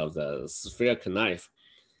radius of the spherical knife,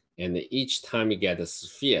 and each time you get a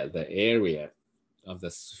sphere, the area of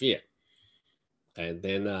the sphere, and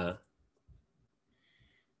then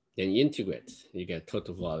you integrate, you get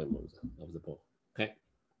total volume of the ball, okay?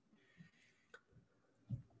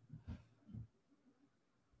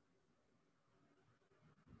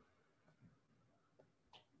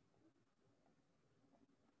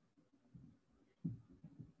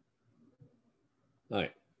 All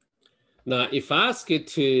right. Now, if I ask you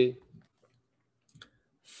to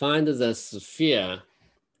find the sphere,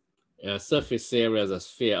 surface area of the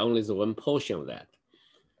sphere, only the one portion of that,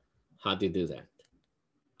 how do you do that?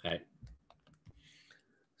 Okay.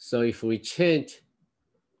 So if we change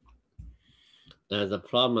the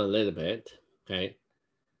problem a little bit, okay?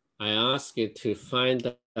 I ask you to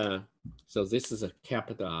find, so this is a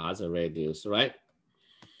capital R, the radius, right?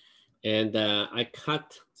 And I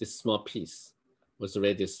cut this small piece with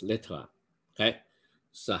radius little r, okay?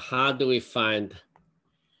 So how do we find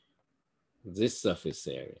this surface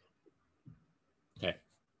area? Okay.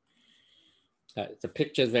 The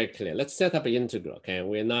picture is very clear. Let's set up an integral, okay?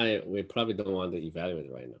 We probably don't want to evaluate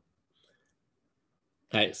it right now.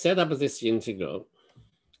 Okay, set up this integral,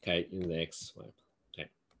 okay, in the x, y, okay.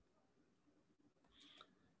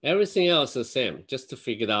 Everything else is the same, just to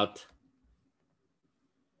figure it out.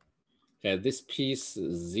 Okay, this piece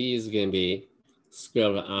z is going to be square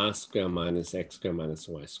root of r squared minus x squared minus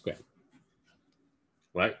y squared,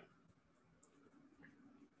 right?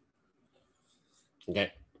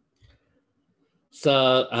 Okay.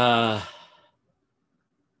 So,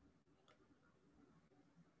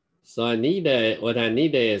 so I need what I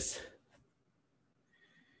need is,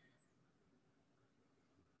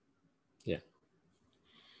 yeah.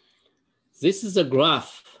 This is a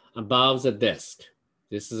graph above the disk.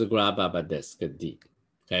 This is a graph above a disk D.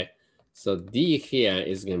 Okay. So D here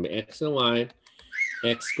is going to be x and y,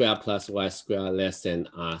 x squared plus y squared less than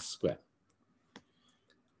r squared.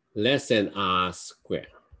 Less than r squared.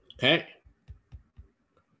 Okay.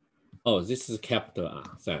 Oh, this is capital R.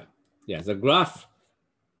 So yeah, the graph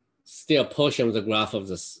still portion of the graph of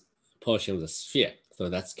the portion of the sphere. So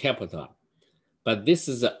that's capital R. But this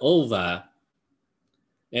is over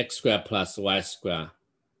x squared plus y squared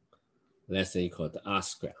less than or equal to r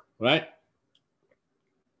squared, right?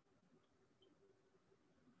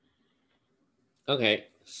 Okay,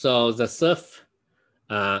 so the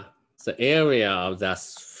the area of that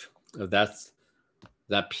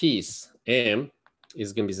piece M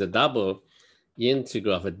is going to be the double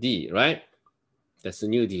integral of D, right? That's the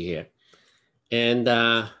new D here. And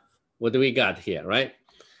what do we got here, right?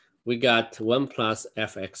 We got 1 plus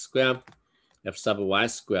fx squared f sub y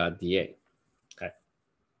squared dA. Okay.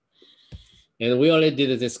 And we already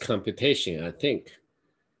did this computation, I think.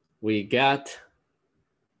 We got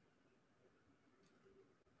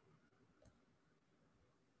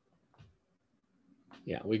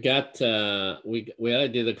we already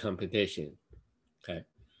did the computation. Okay.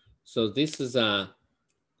 So this is our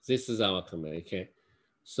computation. Okay.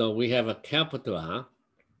 So we have a capital R.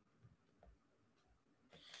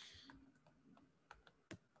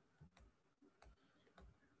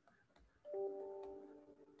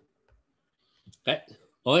 Okay.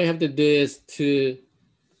 All you have to do is to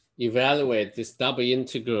evaluate this double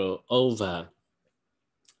integral over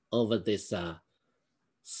this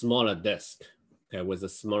smaller disk, okay, with a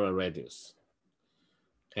smaller radius.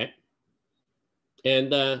 Okay.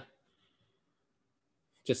 And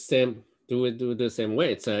just do the same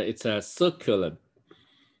way. It's a circular,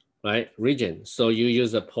 right, region. So you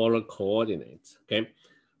use the polar coordinates. Okay.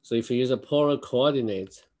 So if you use a polar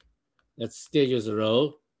coordinates, let's still use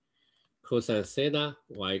rho cosine theta,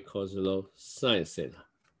 y equals rho sine theta.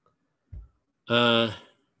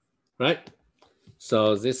 Right?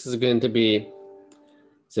 So this is going to be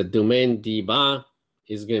the domain D bar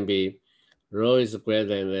is going to be rho is greater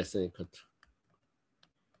than or less than equal to.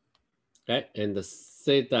 Okay, and the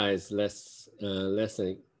theta is less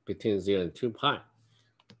than between 0 and 2 pi.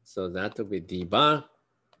 So that will be D bar.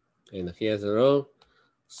 And here's rho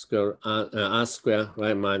square r square,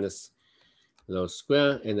 right, minus rho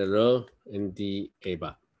square and the rho and D a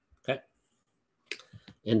bar. Okay.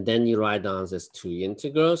 And then you write down these two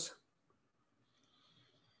integrals.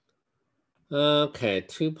 Okay,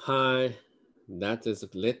 2 pi, that is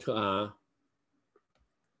little r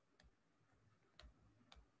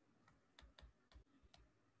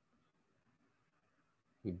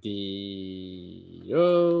d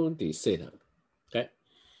rho d theta. Okay.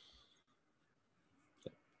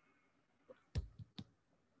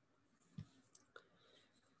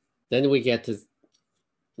 Then we get to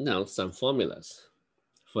some formulas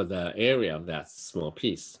for the area of that small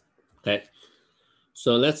piece. Okay.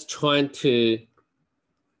 So let's try to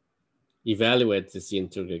evaluate this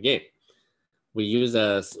integral again. We use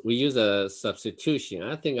a substitution.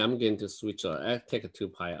 I think I'm going to switch or I take a 2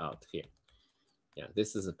 pi out here. Yeah,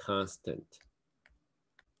 this is a constant.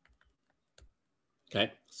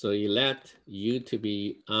 Okay, so you let u to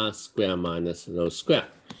be r squared minus rho squared.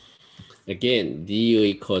 Again, du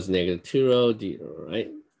equals -2 rho d,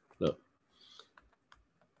 right? Look.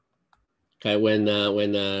 Okay, when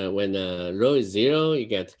rho is 0, you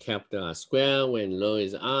get capital R squared. When rho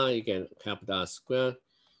is r, you get capital R squared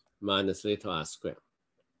minus little r squared.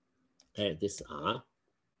 Okay, this r.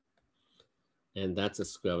 And that's a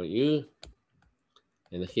square root u.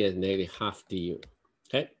 And here's -12 du.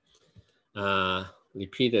 Okay.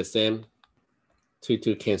 repeat the same,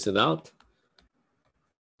 2 cancel out.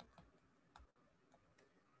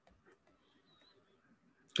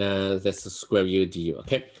 That's the square u du.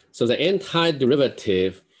 Okay, so the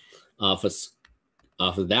antiderivative of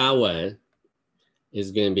that one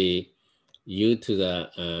is going to be u to the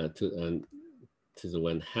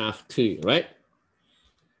 1/2 2, right?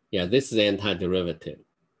 Yeah, this is the antiderivative.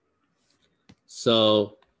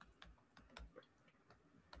 So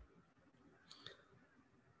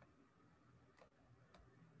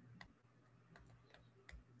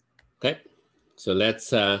okay, so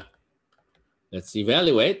let's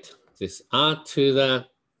evaluate this r to the,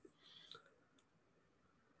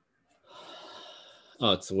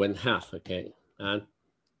 oh, it's 1/2, okay, and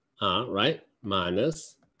r, right,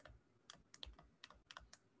 minus,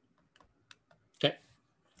 okay.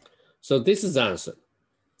 So this is the answer,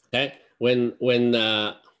 okay. When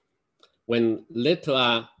little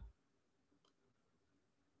r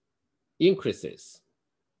increases,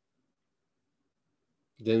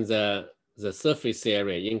 then the surface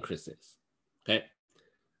area increases, okay.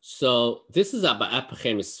 So this is about upper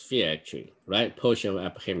hemisphere actually, right? Portion of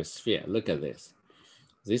upper hemisphere. Look at this.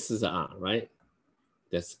 This is R, right?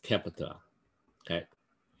 That's capital R, okay?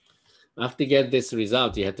 After you get this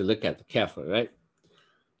result, you have to look at it carefully, right?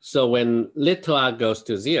 So when little r goes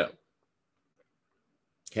to 0,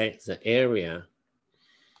 okay, the area,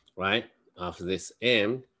 right, of this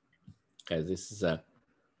M, okay, this is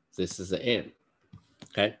the M,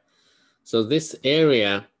 okay? So this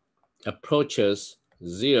area approaches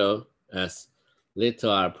 0 as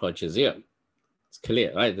little r approaches 0. It's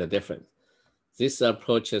clear, right, the difference. This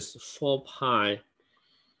approaches 2 pi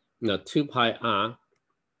r.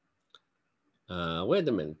 Wait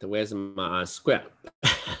a minute, where's my r square?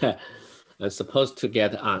 I'm supposed to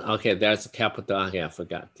get r. Okay, there's a capital R here, I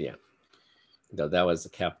forgot, yeah. No, that was a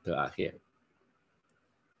capital R here.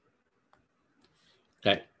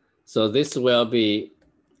 Okay, so this will be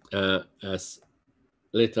as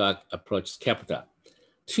little r approaches capital R.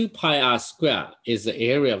 2 pi r square is the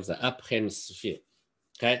area of the upper hemisphere,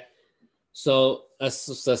 okay? So the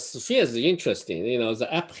sphere is interesting. You know,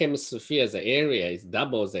 the upper hemisphere, the area is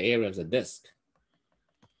double the area of the disk.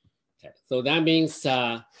 Okay, so that means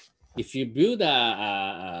if you build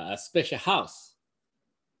a special house,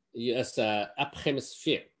 as an upper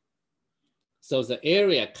hemisphere, so the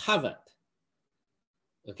area covered,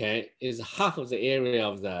 okay, is half of the area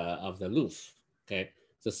of the roof. Okay,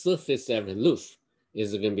 the surface of the roof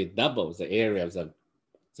is going to be double the area of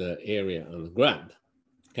the area on the ground.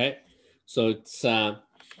 Okay, so it's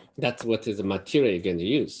that's what is the material you're going to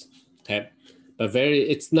use. Okay, but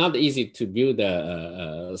it's not easy to build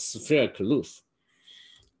a spherical roof.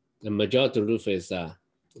 The majority roof is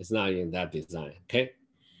not in that design. Okay,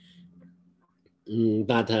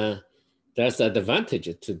 but there's an advantage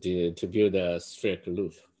to build a spherical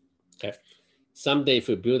roof. Okay, someday if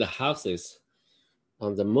we build houses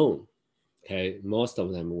on the moon, okay, most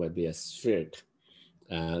of them will be a spherical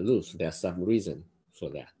roof. There's some reason for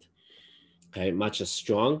that. Okay, much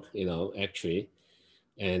strong, you know, actually,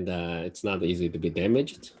 and it's not easy to be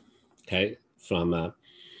damaged. Okay, from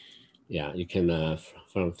yeah, you can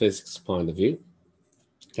from physics point of view.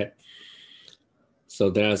 Okay, so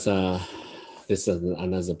there's this is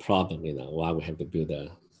another problem, you know, why we have to build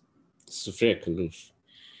a spherical roof.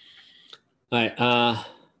 All right,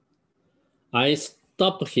 I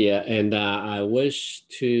stop here, and I wish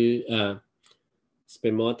to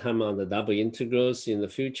spend more time on the double integrals in the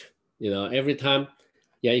future. You know, every time,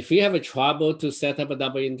 yeah, if you have a trouble to set up a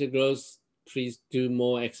double integrals, please do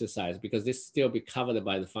more exercise because this still be covered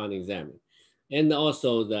by the final exam. And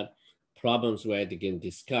also the problems where they can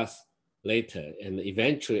discuss later and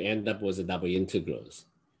eventually end up with the double integrals.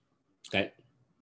 Okay.